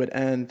he knew would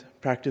end,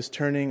 practiced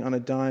turning on a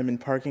dime in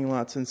parking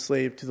lots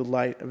enslaved to the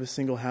light of a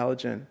single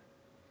halogen.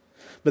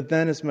 But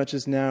then, as much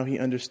as now, he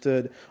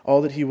understood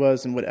all that he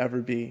was and would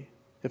ever be,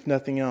 if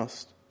nothing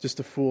else, just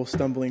a fool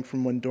stumbling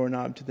from one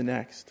doorknob to the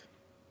next.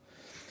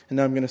 And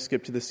now I'm going to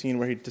skip to the scene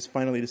where he just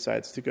finally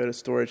decides to go to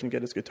storage and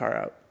get his guitar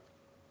out.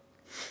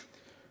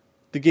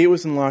 The gate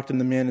was unlocked and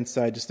the man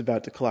inside just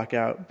about to clock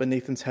out, but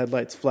Nathan's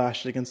headlights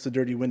flashed against the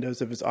dirty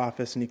windows of his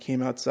office and he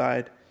came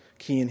outside,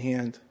 key in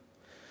hand.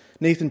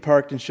 Nathan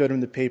parked and showed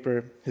him the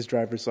paper, his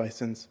driver's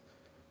license.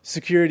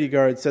 Security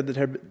guard said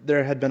that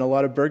there had been a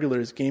lot of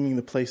burglars gaming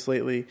the place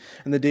lately,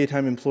 and the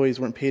daytime employees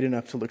weren't paid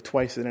enough to look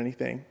twice at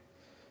anything.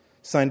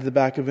 Signed to the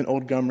back of an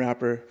old gum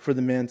wrapper for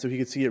the man so he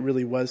could see it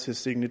really was his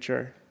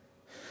signature.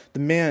 The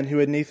man, who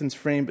had Nathan's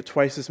frame but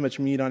twice as much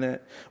meat on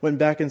it, went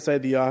back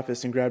inside the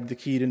office and grabbed the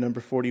key to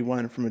number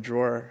 41 from a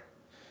drawer.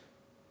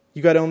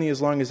 "You got only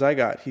as long as I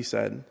got," he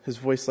said, his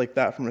voice like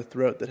that from a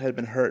throat that had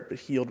been hurt but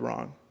healed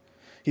wrong.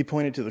 He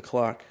pointed to the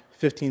clock,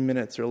 15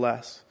 minutes or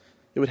less.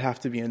 It would have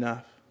to be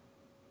enough.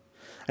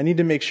 "I need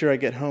to make sure I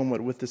get home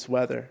with this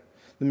weather."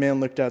 The man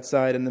looked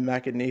outside and then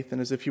back at Nathan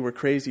as if he were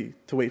crazy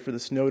to wait for the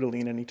snow to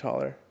lean any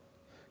taller.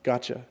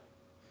 "Gotcha."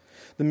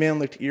 The man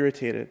looked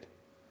irritated.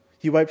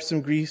 He wiped some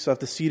grease off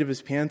the seat of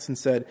his pants and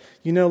said,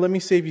 "Let me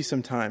save you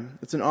some time.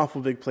 It's an awful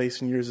big place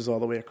and yours is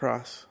all the way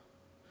across."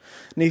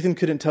 Nathan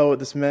couldn't tell what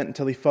this meant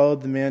until he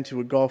followed the man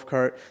to a golf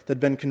cart that had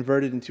been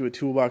converted into a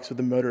toolbox with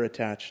a motor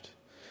attached.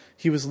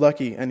 He was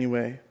lucky,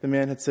 anyway. The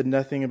man had said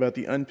nothing about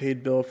the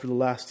unpaid bill for the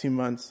last 2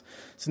 months,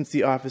 since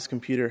the office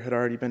computer had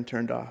already been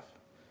turned off.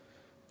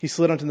 He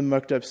slid onto the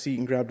mucked-up seat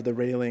and grabbed the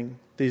railing.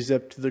 They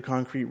zipped to the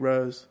concrete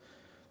rows.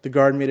 The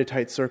guard made a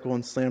tight circle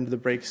and slammed the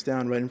brakes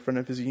down right in front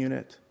of his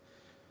unit.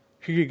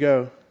 "Here you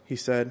go," he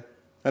said.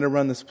 "I don't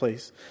run this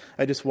place.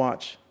 I just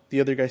watch. The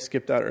other guy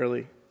skipped out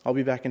early. I'll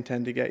be back in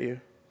 10 to get you."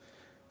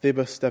 They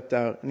both stepped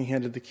out, and he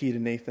handed the key to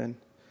Nathan.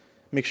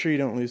 "Make sure you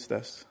don't lose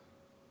this."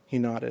 He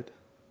nodded.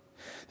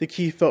 The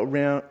key felt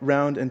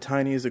round and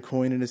tiny as a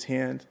coin in his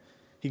hand.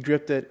 He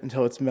gripped it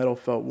until its metal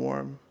felt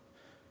warm.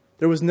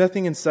 There was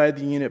nothing inside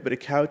the unit but a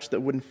couch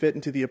that wouldn't fit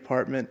into the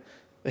apartment,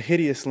 a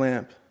hideous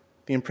lamp,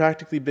 the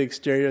impractically big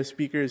stereo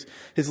speakers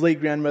his late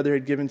grandmother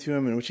had given to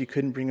him and which he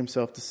couldn't bring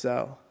himself to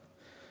sell.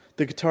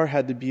 The guitar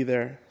had to be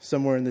there,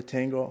 somewhere in the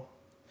tangle.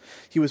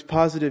 He was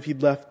positive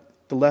he'd left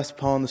the Les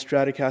Paul and the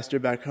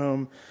Stratocaster back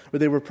home, where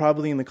they were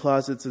probably in the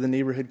closets of the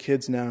neighborhood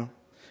kids now,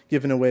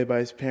 given away by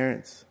his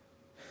parents.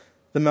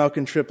 The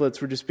Malkin triplets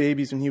were just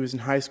babies when he was in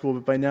high school,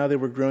 but by now they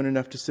were grown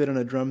enough to sit on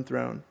a drum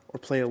throne or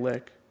play a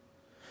lick.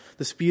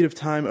 The speed of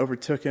time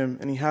overtook him,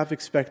 and he half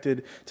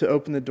expected to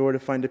open the door to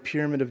find a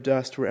pyramid of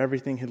dust where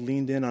everything had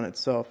leaned in on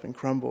itself and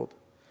crumbled.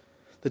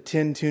 The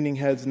tin tuning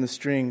heads and the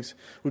strings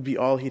would be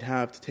all he'd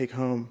have to take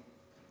home.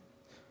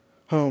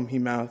 "Home," he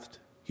mouthed.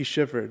 He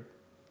shivered,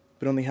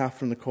 but only half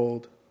from the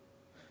cold.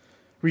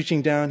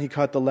 Reaching down, he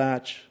caught the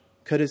latch,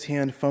 cut his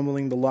hand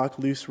fumbling the lock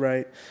loose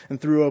right, and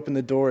threw open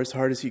the door as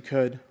hard as he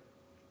could.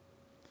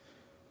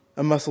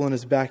 A muscle in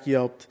his back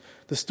yelped.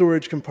 The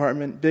storage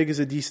compartment, big as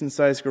a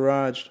decent-sized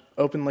garage,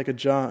 opened like a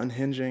jaw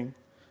unhinging.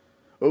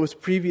 What was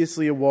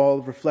previously a wall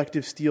of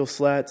reflective steel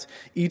slats,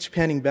 each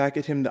panning back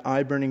at him the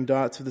eye-burning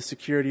dots of the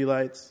security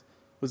lights,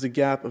 was a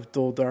gap of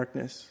dull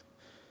darkness.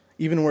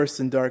 Even worse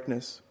than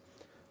darkness,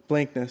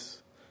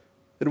 blankness,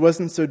 It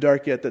wasn't so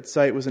dark yet that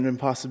sight was an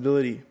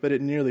impossibility, but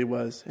it nearly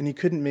was, and he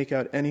couldn't make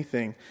out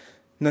anything,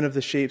 none of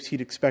the shapes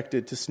he'd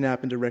expected to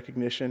snap into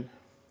recognition.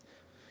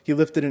 He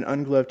lifted an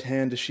ungloved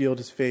hand to shield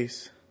his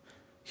face.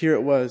 Here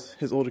it was,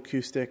 his old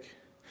acoustic.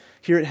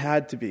 Here it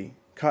had to be,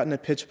 caught in a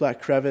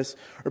pitch-black crevice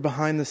or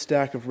behind the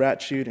stack of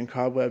rat-chewed and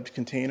cobwebbed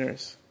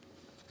containers.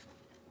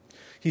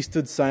 He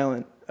stood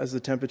silent as the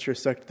temperature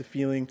sucked the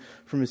feeling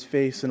from his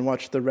face and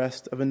watched the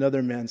rest of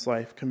another man's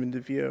life come into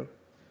view.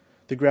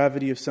 The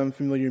gravity of some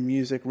familiar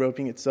music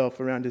roping itself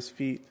around his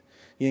feet,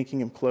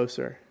 yanking him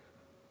closer.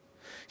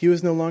 He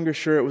was no longer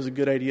sure it was a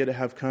good idea to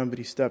have come, but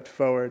he stepped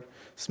forward,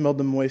 smelled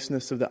the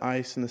moistness of the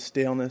ice and the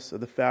staleness of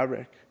the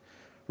fabric,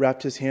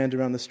 wrapped his hand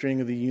around the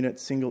string of the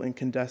unit's single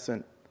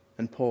incandescent,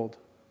 and pulled.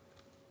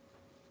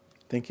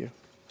 Thank you.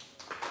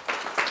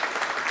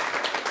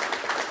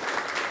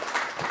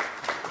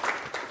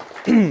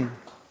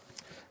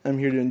 I'm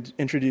here to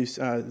introduce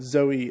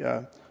Zoe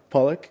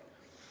Pollock.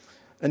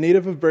 A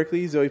native of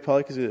Berkeley, Zoe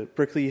Pollock is a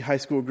Berkeley High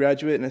School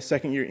graduate and a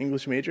second-year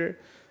English major.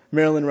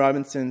 Marilyn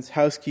Robinson's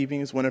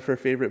Housekeeping is one of her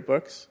favorite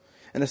books,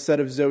 and a set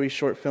of Zoe's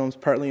short films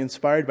partly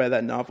inspired by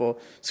that novel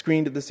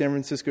screened at the San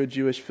Francisco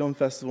Jewish Film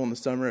Festival in the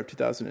summer of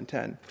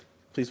 2010.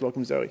 Please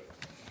welcome Zoe.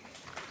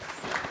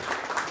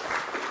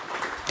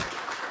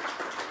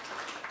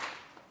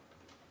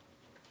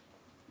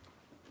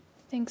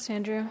 Thanks,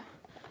 Andrew.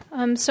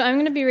 So I'm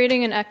going to be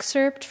reading an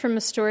excerpt from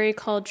a story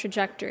called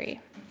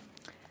Trajectory.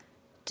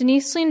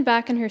 Denise leaned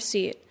back in her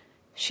seat.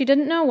 She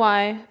didn't know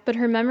why, but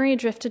her memory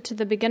drifted to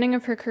the beginning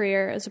of her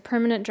career as a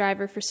permanent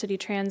driver for city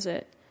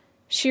transit.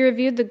 She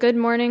reviewed the good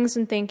mornings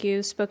and thank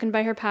yous spoken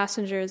by her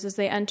passengers as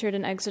they entered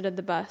and exited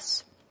the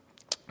bus.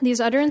 These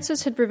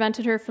utterances had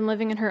prevented her from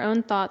living in her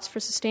own thoughts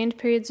for sustained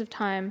periods of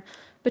time,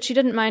 but she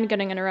didn't mind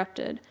getting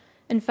interrupted.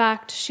 In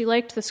fact, she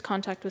liked this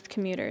contact with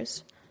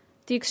commuters.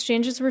 The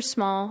exchanges were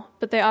small,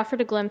 but they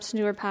offered a glimpse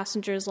into her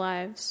passengers'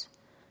 lives.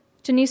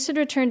 Denise had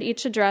returned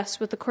each address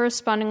with a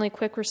correspondingly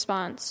quick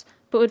response,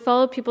 but would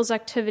follow people's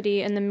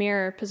activity in the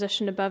mirror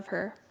positioned above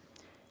her.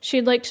 She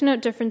had liked to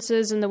note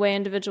differences in the way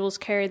individuals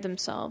carried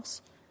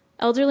themselves.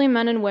 Elderly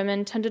men and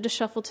women tended to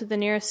shuffle to the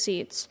nearest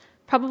seats,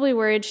 probably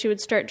worried she would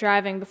start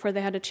driving before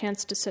they had a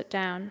chance to sit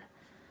down.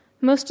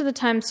 Most of the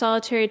time,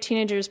 solitary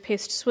teenagers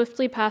paced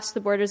swiftly past the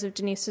borders of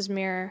Denise's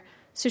mirror,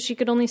 so she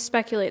could only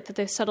speculate that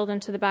they settled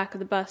into the back of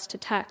the bus to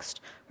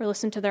text or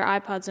listen to their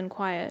iPods in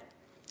quiet.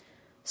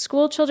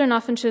 School children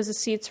often chose the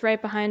seats right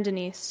behind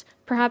Denise,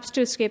 perhaps to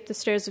escape the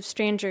stares of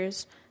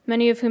strangers,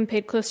 many of whom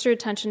paid closer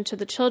attention to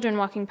the children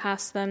walking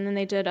past them than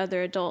they did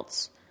other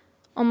adults.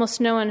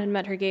 Almost no one had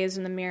met her gaze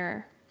in the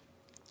mirror.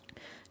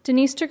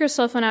 Denise took her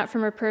cell phone out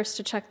from her purse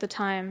to check the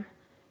time.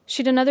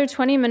 She'd another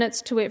 20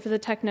 minutes to wait for the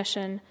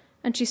technician,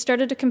 and she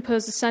started to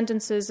compose the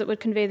sentences that would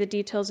convey the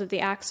details of the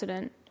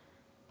accident.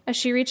 As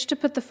she reached to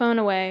put the phone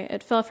away,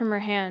 it fell from her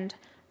hand,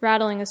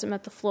 rattling as it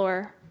met the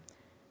floor.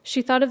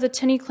 She thought of the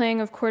tinny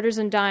clang of quarters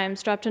and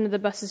dimes dropped into the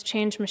bus's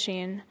change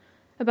machine,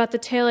 about the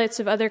taillights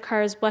of other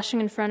cars blushing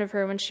in front of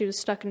her when she was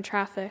stuck in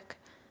traffic,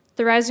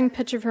 the rising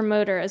pitch of her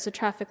motor as the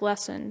traffic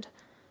lessened,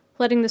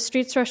 letting the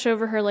streets rush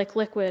over her like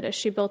liquid as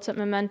she built up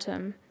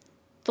momentum,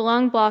 the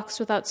long blocks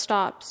without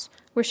stops,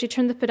 where she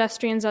turned the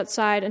pedestrians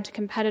outside into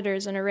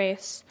competitors in a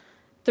race,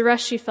 the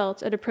rush she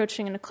felt at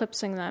approaching and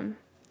eclipsing them.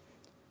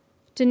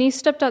 Denise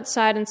stepped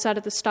outside and sat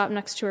at the stop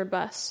next to her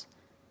bus.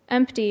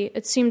 Empty,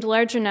 it seemed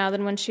larger now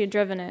than when she had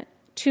driven it,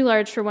 too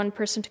large for one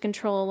person to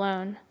control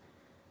alone.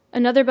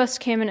 Another bus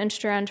came and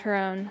inched around her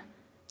own.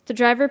 The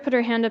driver put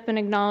her hand up in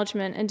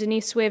acknowledgement, and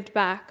Denise waved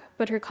back,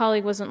 but her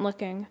colleague wasn't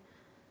looking.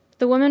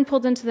 The woman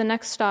pulled into the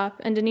next stop,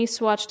 and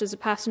Denise watched as the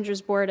passengers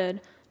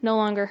boarded, no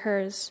longer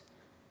hers.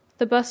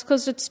 The bus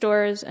closed its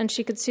doors, and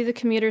she could see the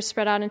commuters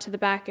spread out into the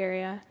back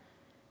area.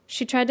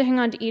 She tried to hang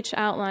on to each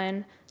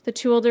outline, the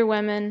two older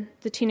women,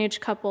 the teenage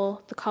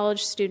couple, the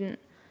college student,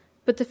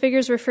 but the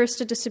figures were first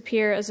to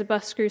disappear as the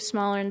bus grew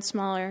smaller and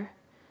smaller.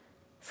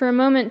 For a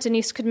moment,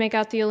 Denise could make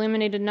out the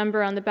illuminated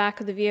number on the back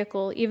of the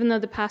vehicle, even though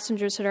the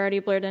passengers had already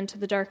blurred into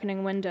the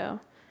darkening window.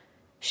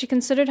 She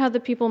considered how the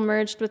people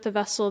merged with the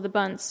vessel of the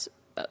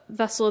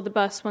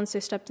bus once they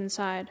stepped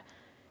inside.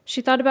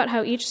 She thought about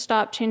how each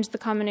stop changed the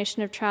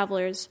combination of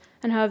travelers,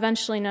 and how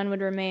eventually none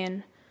would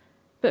remain.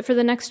 But for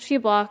the next few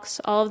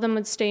blocks, all of them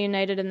would stay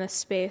united in this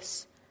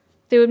space.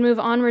 They would move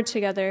onward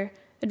together,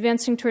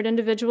 advancing toward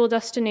individual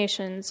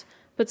destinations,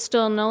 but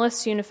still no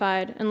less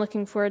unified and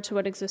looking forward to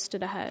what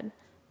existed ahead.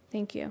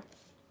 Thank you.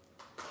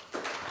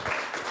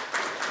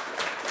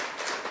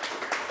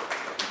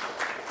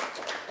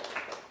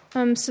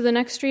 So the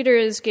next reader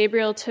is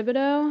Gabriel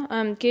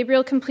Thibodeau.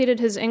 Gabriel completed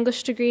his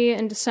English degree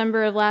in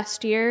December of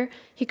last year.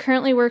 He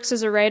currently works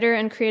as a writer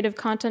and creative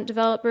content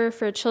developer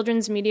for a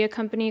children's media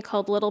company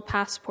called Little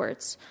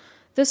Passports.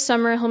 This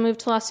summer, he'll move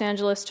to Los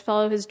Angeles to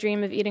follow his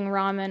dream of eating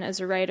ramen as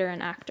a writer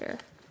and actor.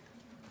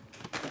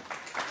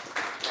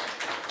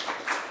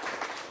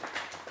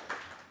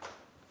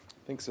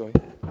 Thanks, Zoe.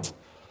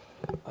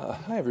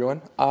 Hi,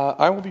 everyone.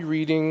 I will be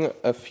reading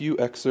a few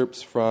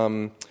excerpts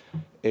from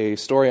a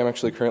story I'm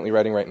actually currently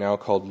writing right now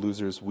called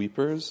Losers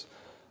Weepers.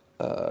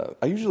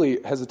 I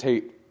usually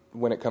hesitate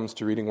when it comes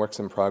to reading works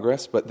in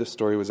progress, but this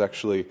story was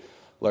actually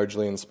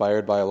largely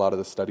inspired by a lot of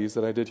the studies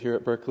that I did here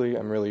at Berkeley.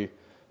 I'm really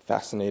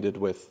fascination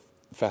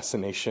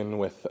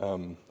with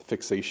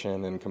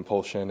fixation and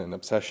compulsion and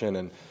obsession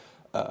and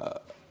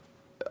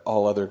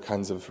all other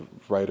kinds of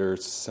writer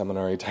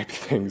seminary type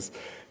things.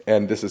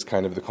 And this is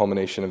kind of the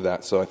culmination of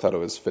that, so I thought it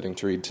was fitting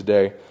to read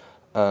today.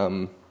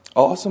 I'll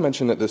also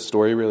mention that this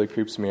story really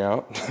creeps me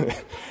out.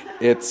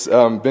 It's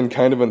been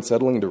kind of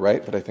unsettling to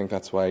write, but I think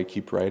that's why I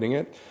keep writing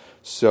it.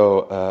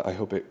 So I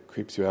hope it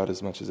creeps you out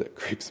as much as it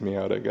creeps me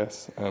out, I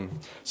guess.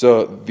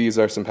 So these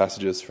are some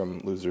passages from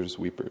Losers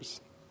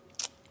Weepers.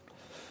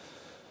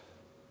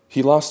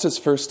 He lost his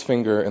first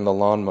finger in the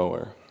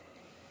lawnmower.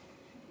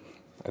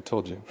 I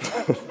told you.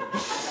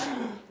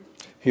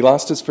 He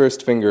lost his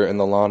first finger in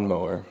the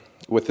lawnmower.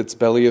 With its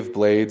belly of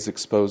blades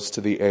exposed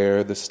to the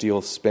air, the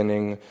steel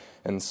spinning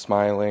and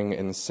smiling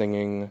and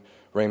singing,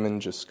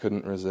 Raymond just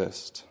couldn't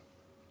resist.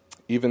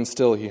 Even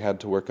still, he had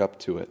to work up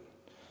to it.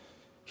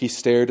 He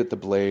stared at the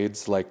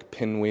blades like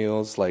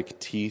pinwheels, like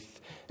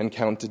teeth, and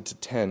counted to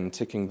 10,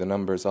 ticking the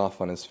numbers off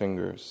on his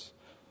fingers.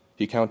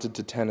 He counted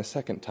to 10 a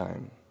second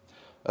time,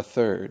 a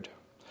third,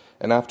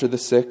 and after the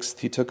 6th,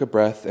 he took a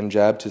breath and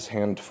jabbed his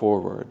hand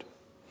forward.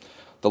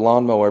 The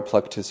lawnmower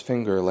plucked his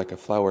finger like a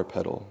flower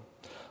petal.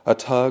 A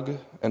tug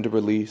and a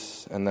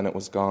release, and then it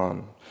was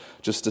gone,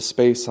 just a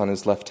space on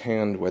his left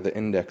hand where the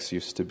index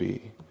used to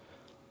be.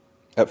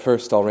 At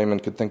first, all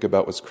Raymond could think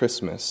about was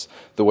Christmas,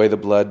 the way the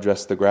blood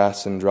dressed the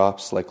grass in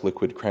drops like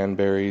liquid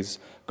cranberries,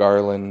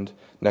 garland,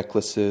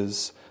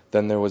 necklaces.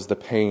 Then there was the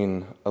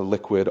pain, a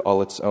liquid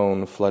all its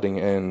own flooding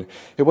in.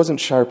 It wasn't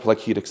sharp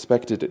like he'd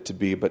expected it to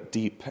be, but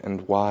deep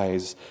and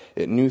wise.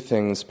 It knew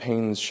things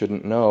pains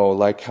shouldn't know,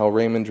 like how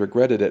Raymond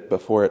regretted it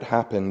before it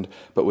happened,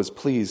 but was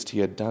pleased he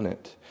had done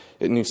it.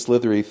 It knew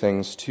slithery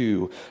things,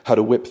 too, how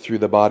to whip through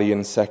the body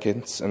in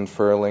seconds,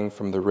 unfurling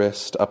from the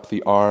wrist, up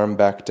the arm,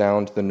 back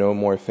down to the no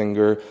more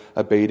finger,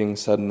 abating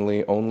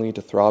suddenly, only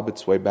to throb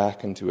its way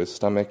back into his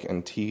stomach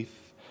and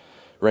teeth.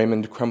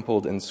 Raymond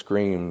crumpled and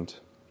screamed.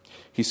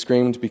 He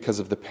screamed because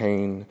of the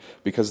pain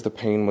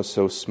was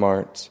so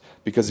smart,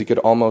 because he could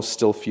almost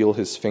still feel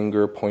his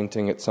finger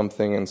pointing at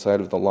something inside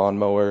of the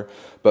lawnmower,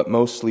 but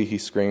mostly he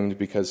screamed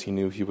because he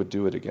knew he would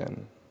do it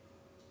again.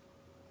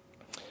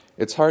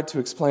 It's hard to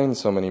explain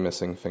so many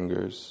missing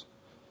fingers.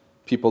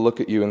 People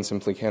look at you and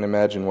simply can't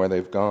imagine where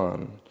they've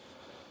gone.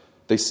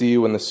 They see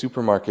you in the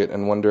supermarket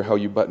and wonder how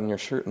you button your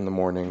shirt in the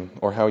morning,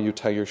 or how you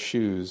tie your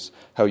shoes,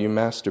 how you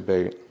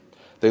masturbate.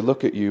 They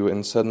look at you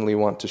and suddenly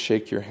want to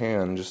shake your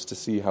hand just to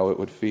see how it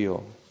would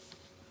feel.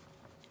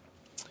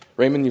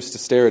 Raymond used to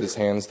stare at his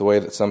hands the way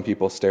that some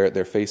people stare at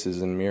their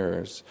faces in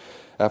mirrors.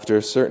 After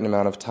a certain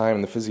amount of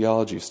time, the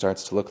physiology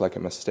starts to look like a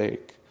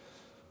mistake.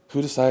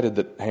 Who decided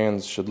that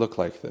hands should look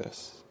like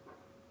this?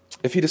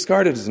 If he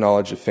discarded his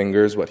knowledge of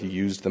fingers, what he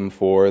used them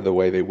for, the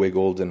way they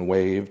wiggled and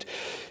waved,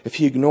 if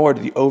he ignored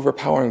the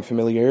overpowering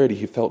familiarity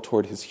he felt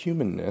toward his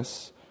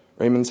humanness,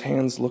 Raymond's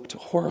hands looked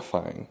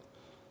horrifying.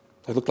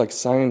 They looked like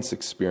science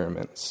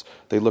experiments.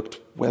 They looked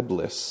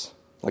webless,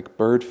 like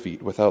bird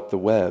feet without the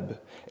web,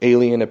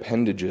 alien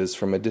appendages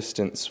from a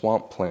distant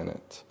swamp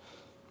planet.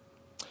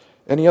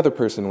 Any other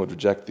person would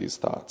reject these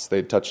thoughts.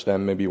 They'd touch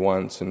them maybe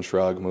once and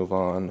shrug, move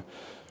on.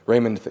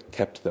 Raymond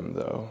kept them,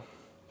 though.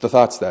 The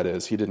thoughts, that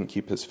is. He didn't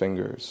keep his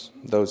fingers.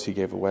 Those he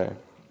gave away.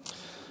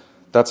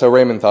 That's how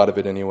Raymond thought of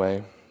it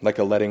anyway. Like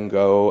a letting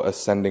go, a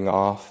sending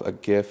off, a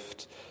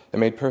gift. It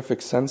made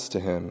perfect sense to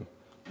him.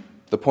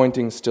 The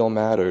pointing still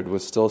mattered,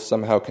 was still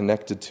somehow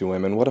connected to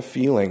him. And what a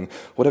feeling,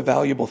 what a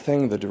valuable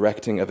thing, the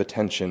directing of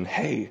attention.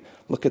 Hey,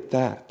 look at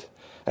that.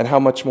 And how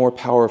much more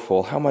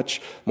powerful, how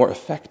much more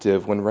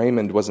effective when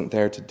Raymond wasn't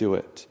there to do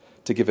it,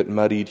 to give it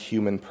muddied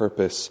human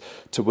purpose,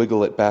 to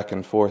wiggle it back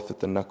and forth at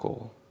the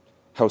knuckle.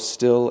 How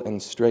still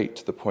and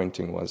straight the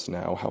pointing was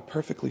now, how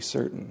perfectly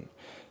certain.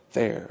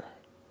 There,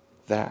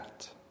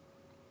 that.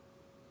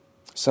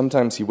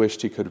 Sometimes he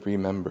wished he could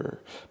remember,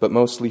 but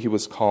mostly he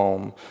was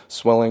calm,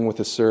 swelling with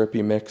a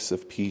syrupy mix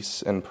of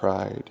peace and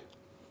pride.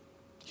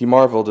 He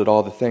marveled at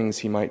all the things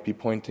he might be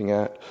pointing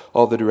at,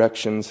 all the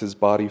directions his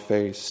body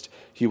faced.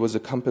 He was a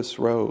compass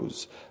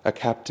rose, a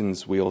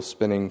captain's wheel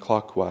spinning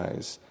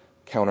clockwise,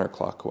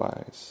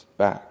 counterclockwise,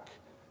 back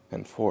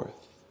and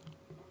forth.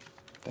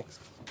 Thanks.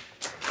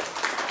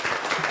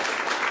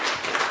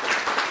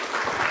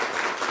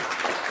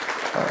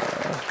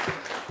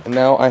 And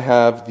now I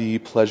have the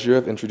pleasure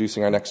of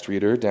introducing our next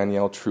reader,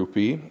 Danielle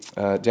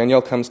Truppi.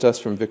 Danielle comes to us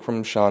from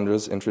Vikram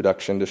Chandra's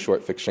Introduction to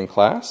Short Fiction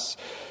class.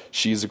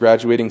 She's a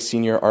graduating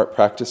senior art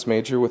practice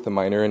major with a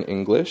minor in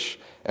English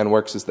and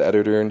works as the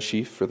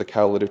editor-in-chief for the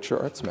Cal Literature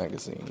Arts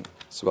magazine.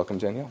 So welcome,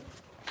 Danielle.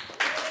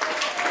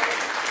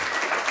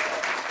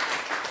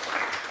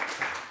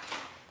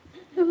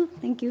 Oh,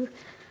 thank you.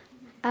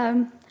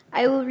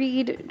 I will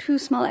read two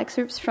small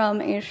excerpts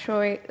from a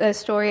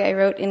story I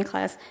wrote in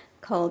class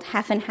called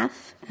Half and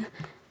Half.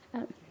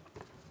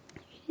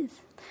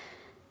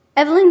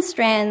 Evelyn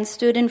Strand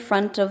stood in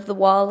front of the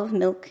wall of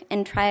milk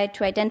and tried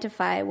to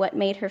identify what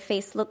made her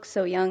face look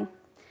so young.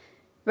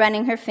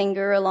 Running her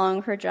finger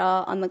along her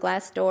jaw on the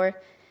glass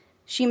door,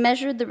 she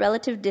measured the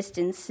relative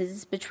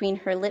distances between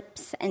her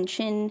lips and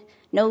chin,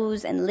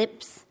 nose and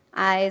lips,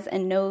 eyes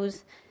and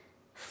nose,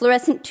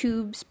 fluorescent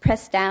tubes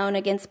pressed down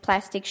against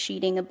plastic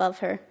sheeting above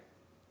her.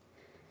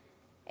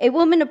 A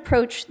woman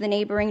approached the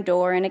neighboring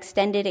door and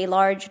extended a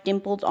large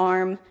dimpled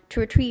arm to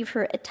retrieve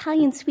her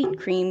Italian sweet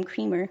cream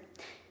creamer.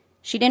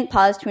 She didn't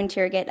pause to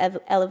interrogate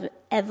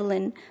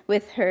Evelyn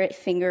with her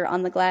finger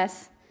on the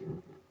glass.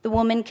 The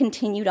woman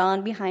continued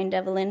on behind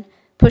Evelyn,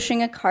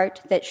 pushing a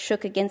cart that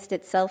shook against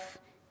itself,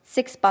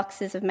 6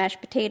 boxes of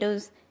mashed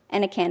potatoes,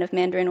 and a can of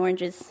mandarin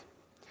oranges.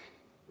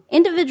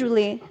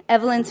 Individually,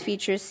 Evelyn's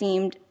features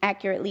seemed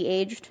accurately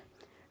aged.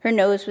 Her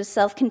nose was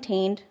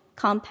self-contained,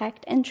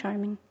 compact, and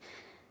charming.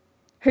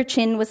 Her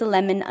chin was a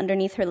lemon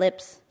underneath her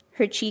lips,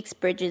 her cheeks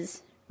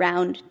bridges,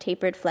 round,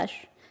 tapered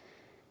flesh.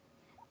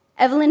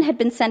 Evelyn had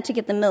been sent to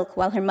get the milk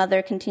while her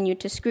mother continued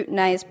to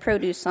scrutinize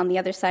produce on the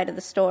other side of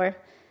the store.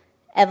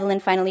 Evelyn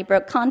finally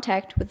broke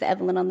contact with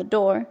Evelyn on the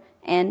door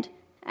and,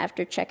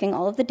 after checking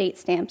all of the date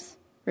stamps,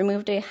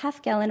 removed a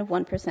half-gallon of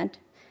 1%.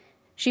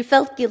 She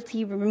felt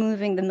guilty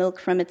removing the milk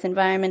from its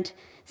environment,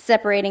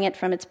 separating it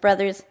from its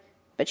brothers,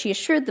 but she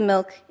assured the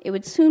milk it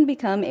would soon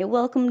become a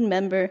welcomed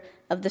member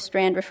of the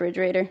Strand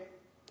refrigerator.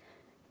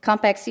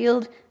 Compact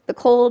sealed, the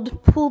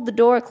cold pulled the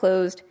door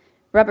closed,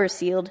 rubber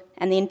sealed,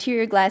 and the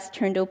interior glass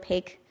turned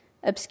opaque,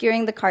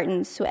 obscuring the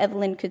cartons so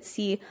Evelyn could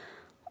see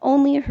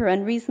only her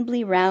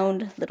unreasonably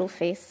round little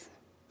face.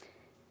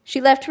 She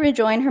left to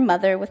rejoin her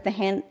mother with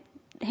the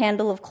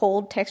handle of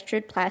cold,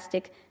 textured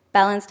plastic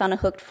balanced on a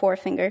hooked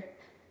forefinger.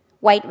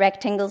 White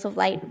rectangles of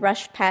light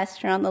rushed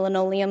past her on the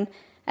linoleum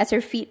as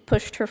her feet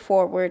pushed her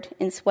forward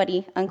in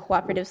sweaty,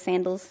 uncooperative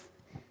sandals.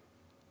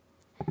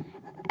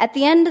 At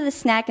the end of the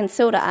snack and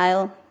soda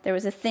aisle, there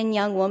was a thin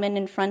young woman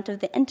in front of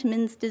the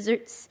Entenmann's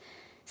desserts,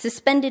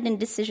 suspended in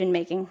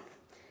decision-making.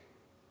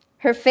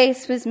 Her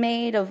face was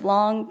made of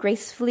long,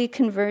 gracefully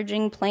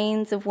converging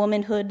planes of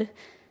womanhood,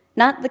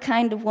 not the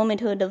kind of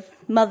womanhood of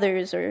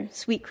mothers or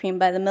sweet cream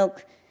by the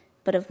milk,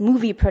 but of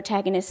movie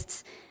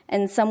protagonists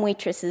and some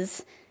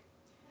waitresses.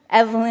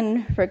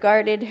 Evelyn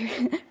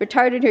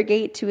retarded her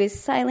gait to a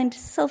silent,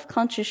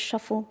 self-conscious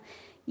shuffle,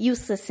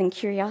 useless in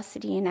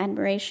curiosity and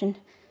admiration.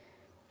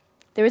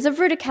 There was a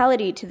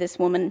verticality to this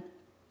woman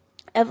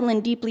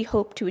Evelyn deeply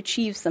hoped to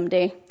achieve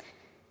someday.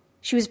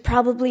 She was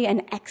probably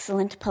an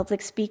excellent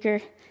public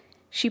speaker.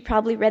 She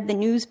probably read the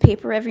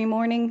newspaper every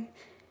morning.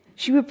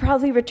 She would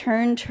probably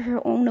return to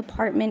her own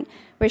apartment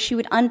where she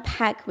would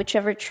unpack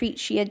whichever treat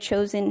she had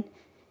chosen.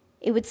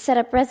 It would set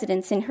up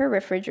residence in her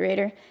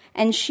refrigerator,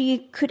 and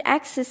she could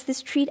access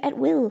this treat at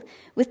will,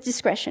 with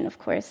discretion, of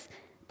course,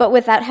 but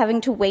without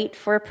having to wait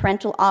for a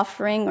parental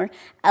offering or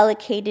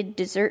allocated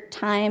dessert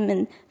time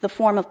in the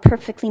form of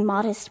perfectly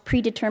modest,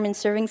 predetermined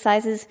serving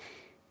sizes.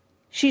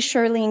 She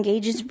surely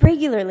engages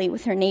regularly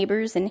with her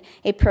neighbors in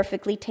a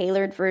perfectly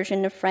tailored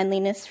version of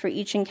friendliness for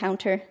each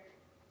encounter.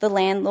 The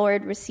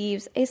landlord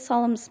receives a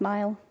solemn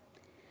smile.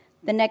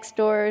 The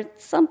next-door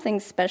something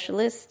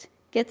specialist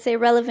gets a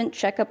relevant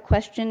checkup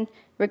question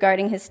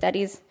regarding his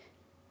studies.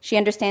 She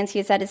understands he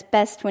is at his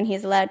best when he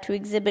is allowed to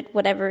exhibit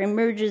whatever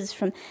emerges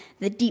from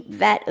the deep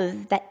vat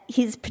of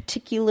his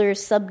particular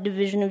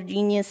subdivision of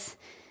genius.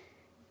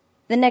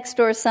 The next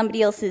door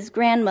somebody else's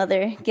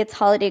grandmother gets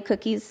holiday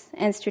cookies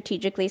and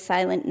strategically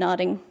silent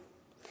nodding.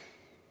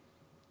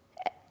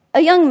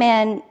 A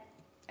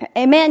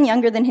man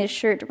younger than his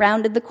shirt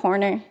rounded the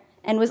corner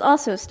and was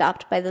also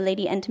stopped by the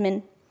Lady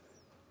Entenmann.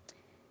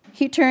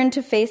 He turned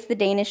to face the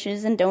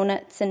danishes and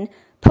donuts and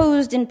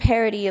posed in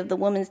parody of the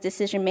woman's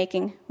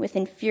decision-making with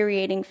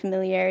infuriating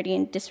familiarity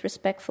and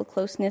disrespectful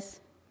closeness.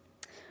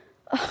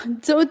 "Oh,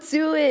 don't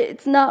do it.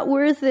 It's not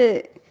worth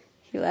it,"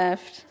 he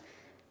laughed.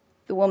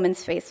 The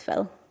woman's face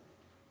fell.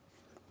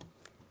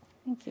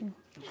 Thank you.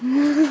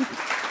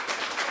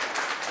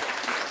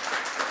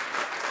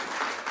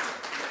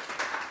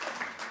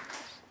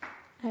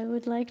 I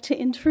would like to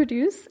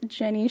introduce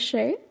Jenny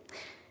Shea.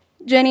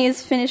 Jenny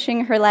is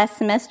finishing her last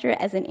semester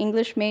as an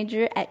English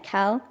major at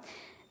Cal.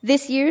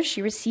 This year,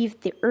 she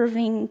received the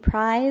Irving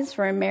Prize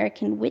for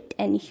American Wit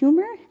and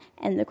Humor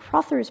and the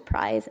Crothers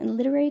Prize in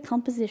Literary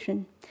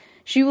Composition.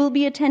 She will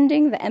be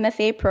attending the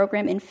MFA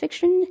program in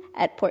fiction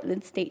at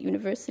Portland State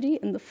University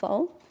in the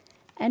fall,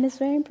 and is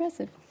very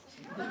impressive.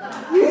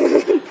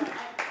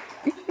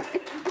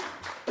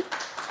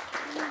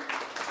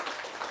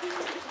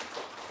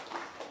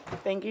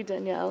 Thank you,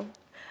 Danielle.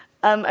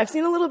 I've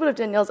seen a little bit of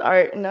Danielle's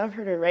art, and now I've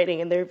heard her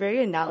writing, and they're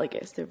very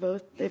analogous.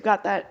 They've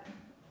got that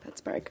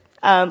spark.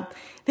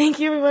 Thank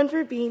you, everyone,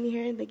 for being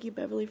here, and thank you,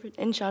 Beverly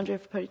and Chandra,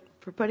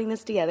 for putting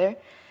this together.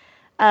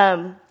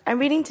 I'm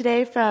reading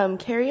today from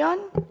Carry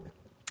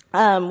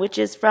On, which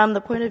is from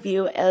the point of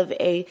view of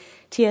a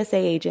TSA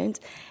agent.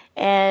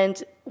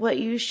 And what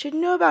you should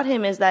know about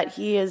him is that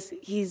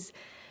he's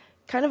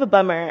kind of a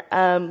bummer.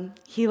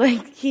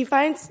 He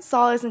finds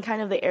solace in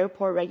kind of the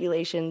airport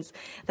regulations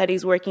that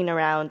he's working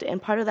around,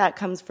 and part of that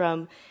comes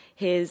from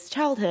his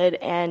childhood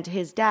and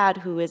his dad,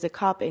 who is a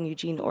cop in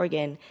Eugene,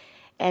 Oregon.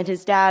 and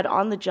his dad,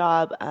 on the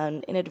job,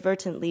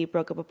 inadvertently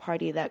broke up a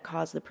party that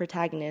caused the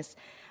protagonist's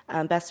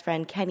best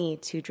friend, Kenny,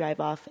 to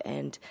drive off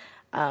and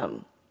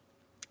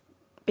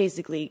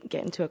basically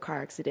get into a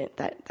car accident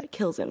that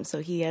kills him.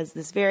 So he has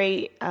this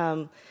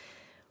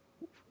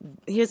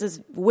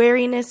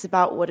wariness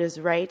about what is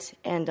right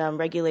and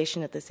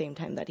regulation at the same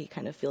time that he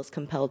kind of feels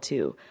compelled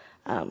to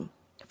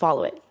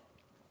follow it.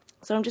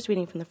 So I'm just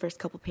reading from the first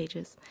couple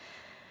pages.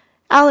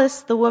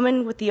 Alice, the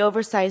woman with the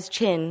oversized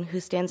chin who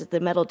stands at the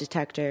metal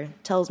detector,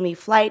 tells me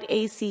flight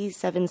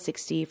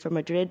AC-760 from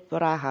Madrid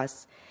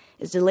Barajas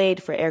is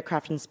delayed for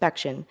aircraft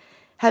inspection,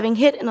 having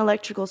hit an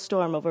electrical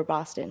storm over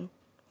Boston.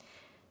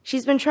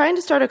 She's been trying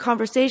to start a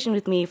conversation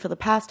with me for the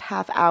past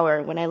half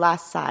hour when I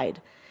last sighed.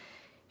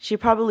 She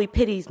probably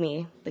pities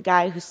me, the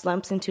guy who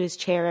slumps into his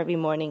chair every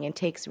morning and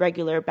takes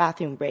regular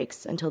bathroom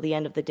breaks until the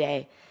end of the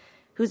day,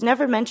 who's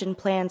never mentioned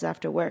plans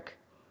after work.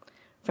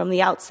 From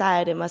the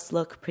outside, it must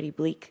look pretty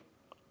bleak.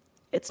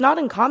 It's not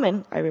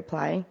uncommon, I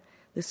reply,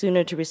 the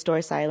sooner to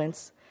restore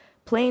silence.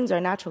 Planes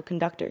are natural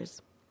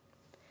conductors.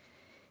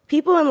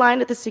 People in line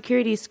at the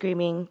security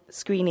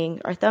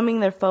screening are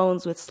thumbing their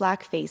phones with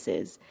slack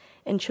faces,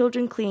 and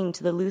children cling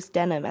to the loose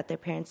denim at their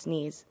parents'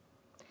 knees.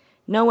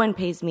 No one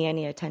pays me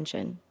any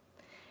attention.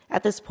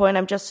 At this point,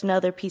 I'm just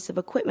another piece of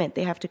equipment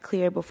they have to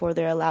clear before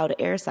they're allowed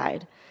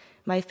airside.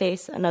 My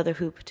face, another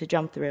hoop to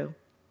jump through.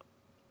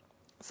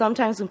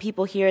 Sometimes when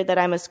people hear that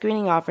I'm a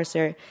screening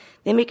officer,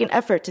 they make an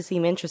effort to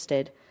seem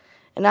interested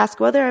and ask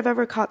whether I've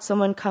ever caught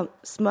someone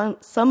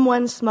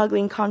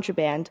smuggling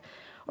contraband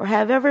or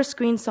have ever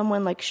screened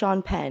someone like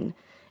Sean Penn,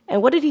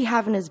 and what did he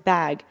have in his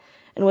bag,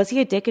 and was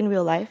he a dick in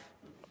real life?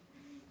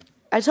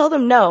 I tell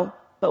them no,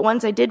 but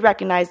once I did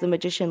recognize the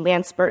magician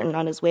Lance Burton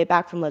on his way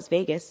back from Las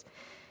Vegas.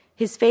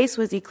 His face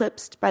was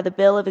eclipsed by the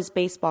bill of his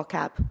baseball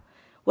cap.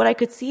 What I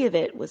could see of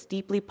it was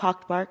deeply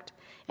pockmarked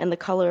and the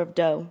color of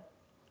dough.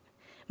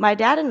 My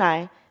dad and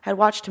I had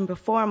watched him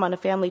perform on a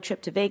family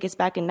trip to Vegas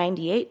back in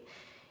 '98,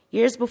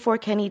 years before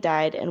Kenny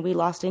died, and we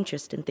lost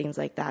interest in things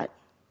like that.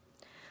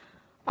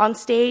 On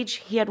stage,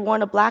 he had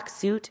worn a black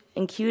suit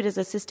and cued his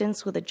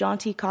assistants with a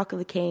jaunty cock of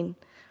the cane.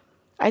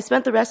 I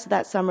spent the rest of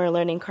that summer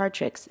learning card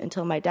tricks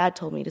until my dad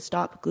told me to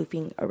stop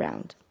goofing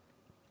around.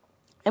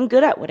 I'm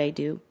good at what I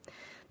do.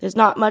 There's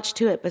not much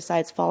to it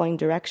besides following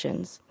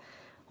directions.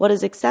 What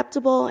is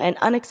acceptable and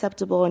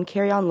unacceptable in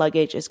carry-on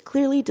luggage is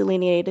clearly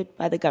delineated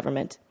by the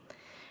government.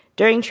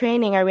 During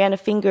training, I ran a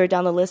finger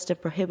down the list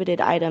of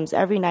prohibited items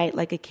every night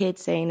like a kid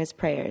saying his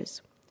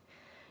prayers.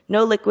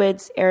 No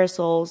liquids,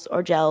 aerosols,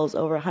 or gels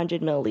over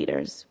 100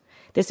 milliliters.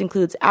 This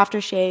includes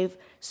aftershave,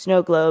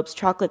 snow globes,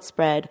 chocolate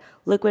spread,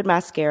 liquid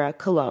mascara,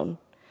 cologne.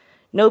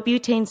 No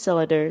butane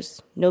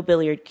cylinders, no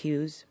billiard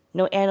cues,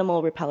 no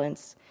animal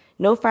repellents,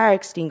 no fire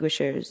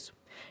extinguishers,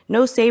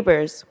 no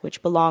sabers,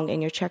 which belong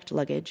in your checked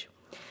luggage,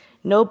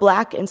 no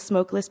black and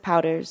smokeless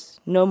powders,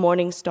 no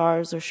morning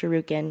stars or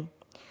shuriken,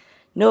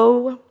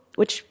 no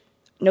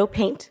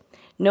paint,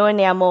 no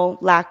enamel,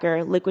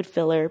 lacquer, liquid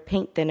filler,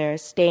 paint thinner,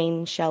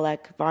 stain,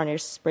 shellac,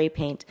 varnish, spray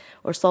paint,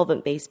 or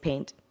solvent-based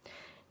paint.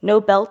 No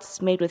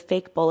belts made with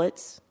fake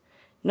bullets,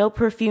 no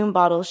perfume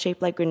bottles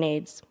shaped like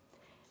grenades,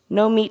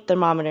 no meat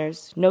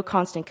thermometers, no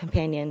constant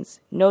companions,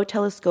 no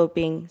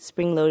telescoping,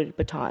 spring-loaded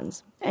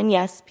batons. And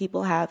yes,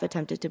 people have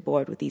attempted to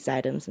board with these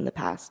items in the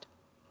past.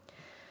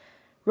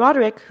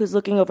 Roderick, who's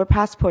looking over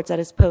passports at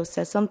his post,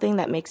 says something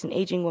that makes an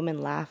aging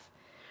woman laugh.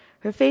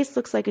 Her face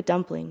looks like a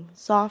dumpling,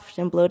 soft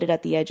and bloated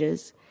at the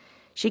edges.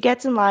 She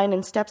gets in line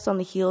and steps on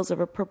the heels of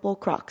her purple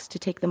Crocs to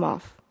take them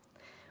off.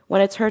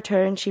 When it's her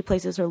turn, she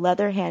places her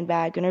leather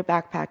handbag and her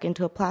backpack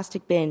into a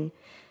plastic bin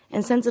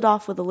and sends it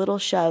off with a little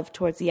shove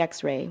towards the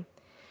X-ray.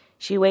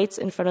 She waits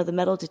in front of the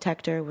metal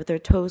detector with her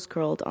toes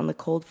curled on the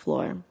cold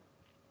floor.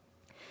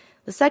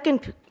 The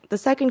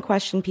second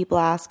question people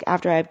ask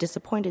after I've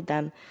disappointed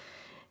them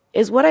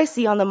is what I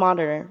see on the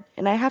monitor,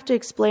 and I have to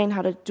explain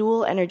how the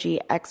dual-energy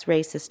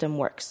X-ray system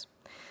works.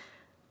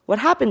 What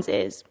happens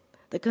is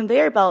the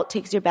conveyor belt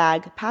takes your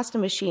bag past a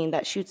machine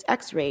that shoots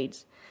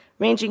X-rays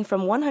ranging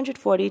from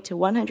 140 to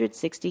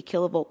 160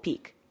 kilovolt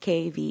peak,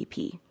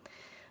 kVp.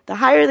 The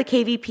higher the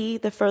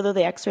kVp, the further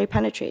the X-ray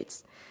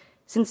penetrates.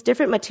 Since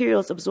different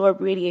materials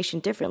absorb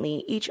radiation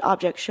differently, each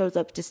object shows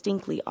up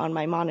distinctly on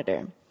my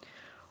monitor.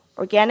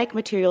 Organic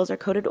materials are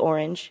coded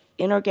orange,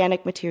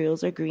 inorganic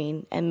materials are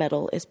green, and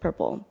metal is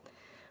purple.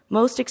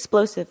 Most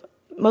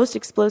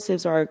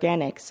explosives are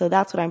organic, so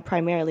that's what I'm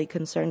primarily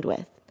concerned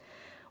with.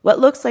 What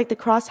looks like the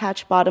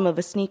crosshatch bottom of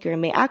a sneaker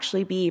may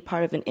actually be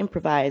part of an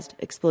improvised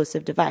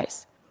explosive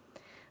device.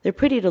 They're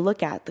pretty to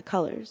look at, the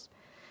colors.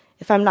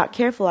 If I'm not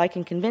careful, I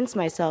can convince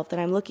myself that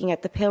I'm looking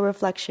at the pale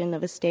reflection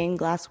of a stained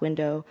glass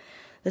window,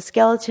 the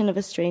skeleton of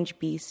a strange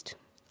beast,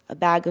 a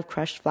bag of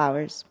crushed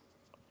flowers.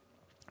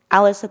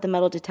 Alice at the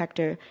metal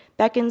detector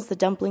beckons the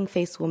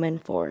dumpling-faced woman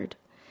forward.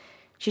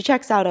 She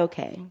checks out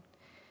okay.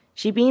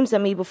 She beams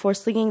at me before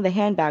slinging the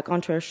handbag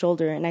onto her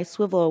shoulder, and I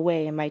swivel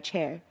away in my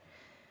chair.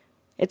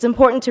 It's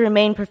important to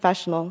remain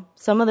professional.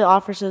 Some of the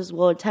officers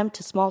will attempt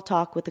to small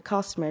talk with the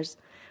customers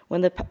when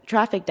the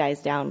traffic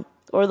dies down,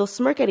 or they'll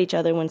smirk at each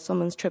other when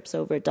someone trips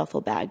over a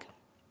duffel bag.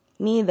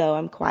 Me, though,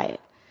 I'm quiet.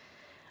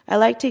 I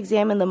like to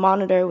examine the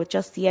monitor with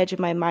just the edge of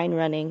my mind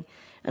running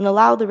and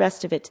allow the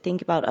rest of it to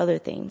think about other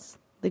things.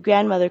 The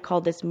grandmother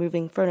called this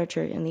moving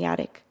furniture in the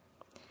attic.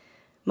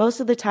 Most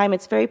of the time,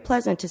 it's very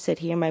pleasant to sit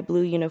here in my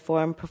blue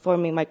uniform,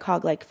 performing my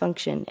cog-like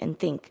function, and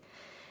think.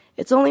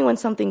 It's only when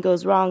something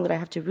goes wrong that I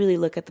have to really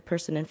look at the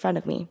person in front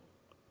of me.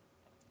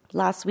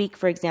 Last week,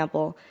 for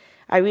example,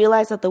 I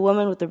realized that the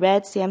woman with the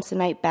red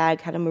Samsonite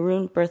bag had a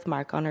maroon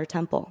birthmark on her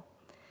temple.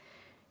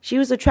 She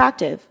was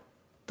attractive,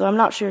 though I'm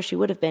not sure she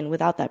would have been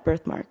without that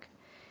birthmark.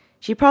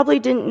 She probably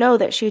didn't know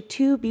that she had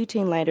 2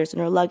 butane lighters in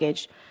her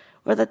luggage,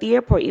 or that the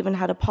airport even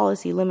had a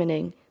policy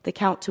limiting the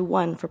count to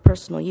 1 for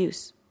personal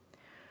use.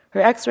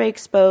 Her x-ray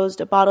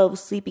exposed a bottle of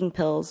sleeping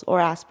pills or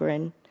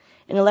aspirin,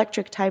 an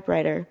electric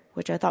typewriter,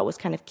 which I thought was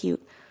kind of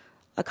cute,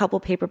 a couple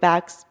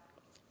paperbacks.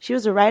 She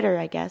was a writer,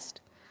 I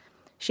guessed.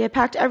 She had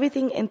packed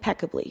everything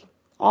impeccably.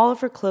 All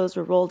of her clothes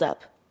were rolled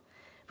up.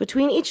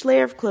 Between each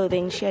layer of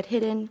clothing, she had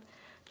hidden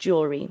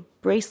jewelry,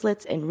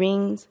 bracelets and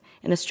rings,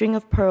 and a string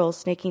of pearls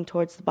snaking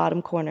towards the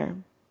bottom corner.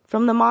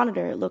 From the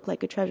monitor, it looked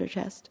like a treasure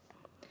chest.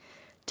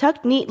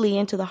 Tucked neatly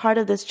into the heart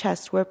of this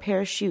chest were a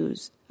pair of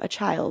shoes, a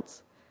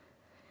child's.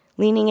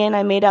 Leaning in,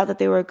 I made out that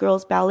they were a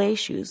girl's ballet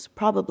shoes,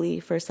 probably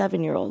for a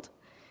 7-year-old.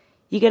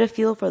 You get a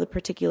feel for the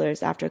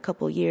particulars after a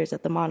couple years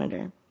at the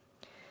monitor.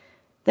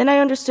 Then I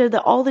understood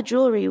that all the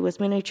jewelry was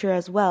miniature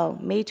as well,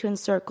 made to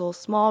encircle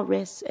small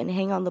wrists and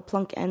hang on the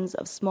plunk ends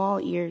of small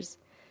ears.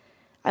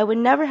 I would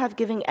never have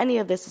given any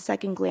of this a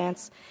second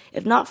glance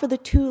if not for the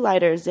 2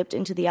 lighters zipped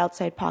into the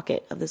outside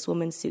pocket of this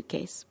woman's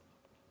suitcase.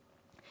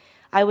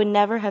 I would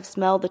never have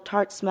smelled the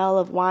tart smell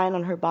of wine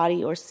on her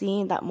body or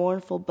seen that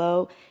mournful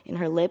bow in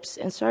her lips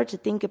and started to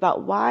think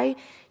about why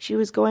she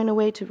was going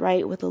away to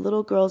write with a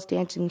little girl's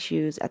dancing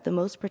shoes at the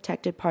most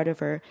protected part of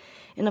her,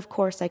 and of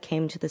course I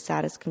came to the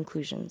saddest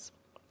conclusions.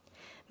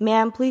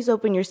 "Ma'am, please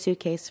open your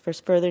suitcase for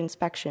further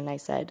inspection," I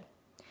said.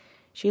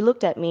 She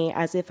looked at me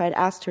as if I'd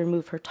asked her to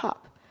remove her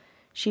top.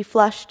 She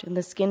flushed, and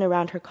the skin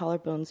around her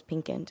collarbones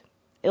pinkened.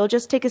 "It'll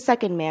just take a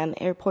second, ma'am.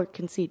 Airport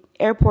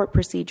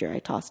procedure," I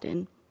tossed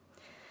in.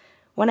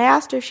 When I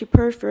asked her if she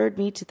preferred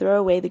me to throw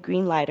away the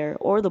green lighter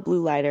or the blue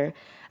lighter,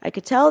 I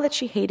could tell that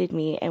she hated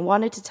me and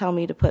wanted to tell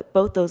me to put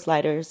both those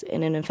lighters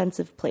in an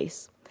offensive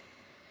place.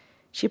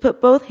 She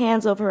put both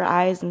hands over her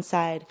eyes and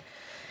sighed,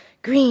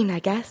 "Green, I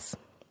guess."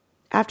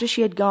 After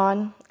she had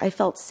gone, I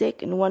felt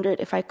sick and wondered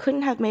if I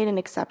couldn't have made an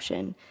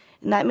exception,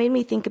 and that made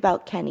me think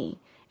about Kenny,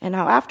 and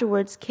how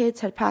afterwards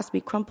kids had passed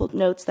me crumpled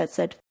notes that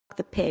said, "Fuck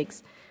the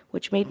pigs,"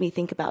 which made me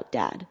think about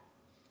Dad.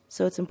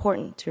 So it's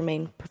important to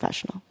remain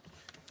professional.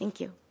 Thank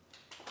you.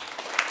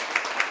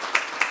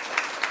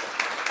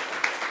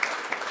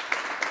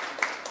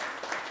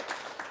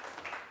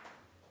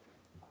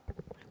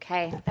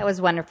 Okay, that was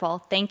wonderful.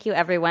 Thank you,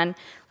 everyone.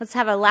 Let's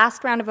have a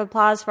last round of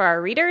applause for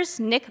our readers: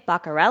 Nick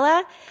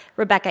Baccarella,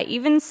 Rebecca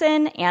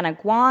Evenson, Anna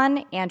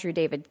Guan, Andrew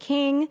David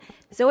King,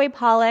 Zoe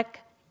Pollock,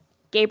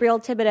 Gabriel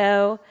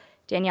Thibodeau,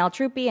 Danielle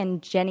Truppi,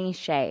 and Jenny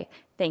Shea.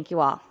 Thank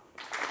you all.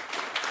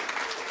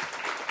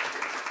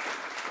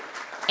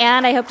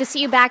 And I hope to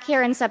see you back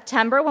here in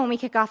September when we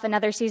kick off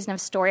another season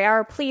of Story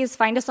Hour. Please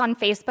find us on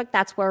Facebook.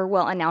 That's where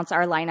we'll announce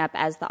our lineup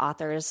as the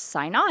authors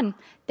sign on.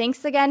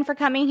 Thanks again for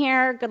coming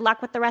here. Good luck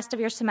with the rest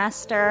of your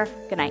semester.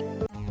 Good night.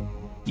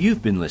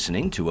 You've been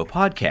listening to a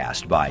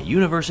podcast by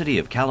University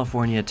of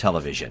California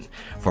Television.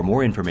 For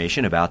more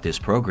information about this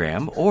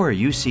program or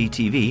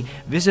UCTV,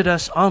 visit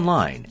us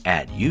online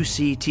at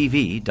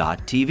uctv.tv.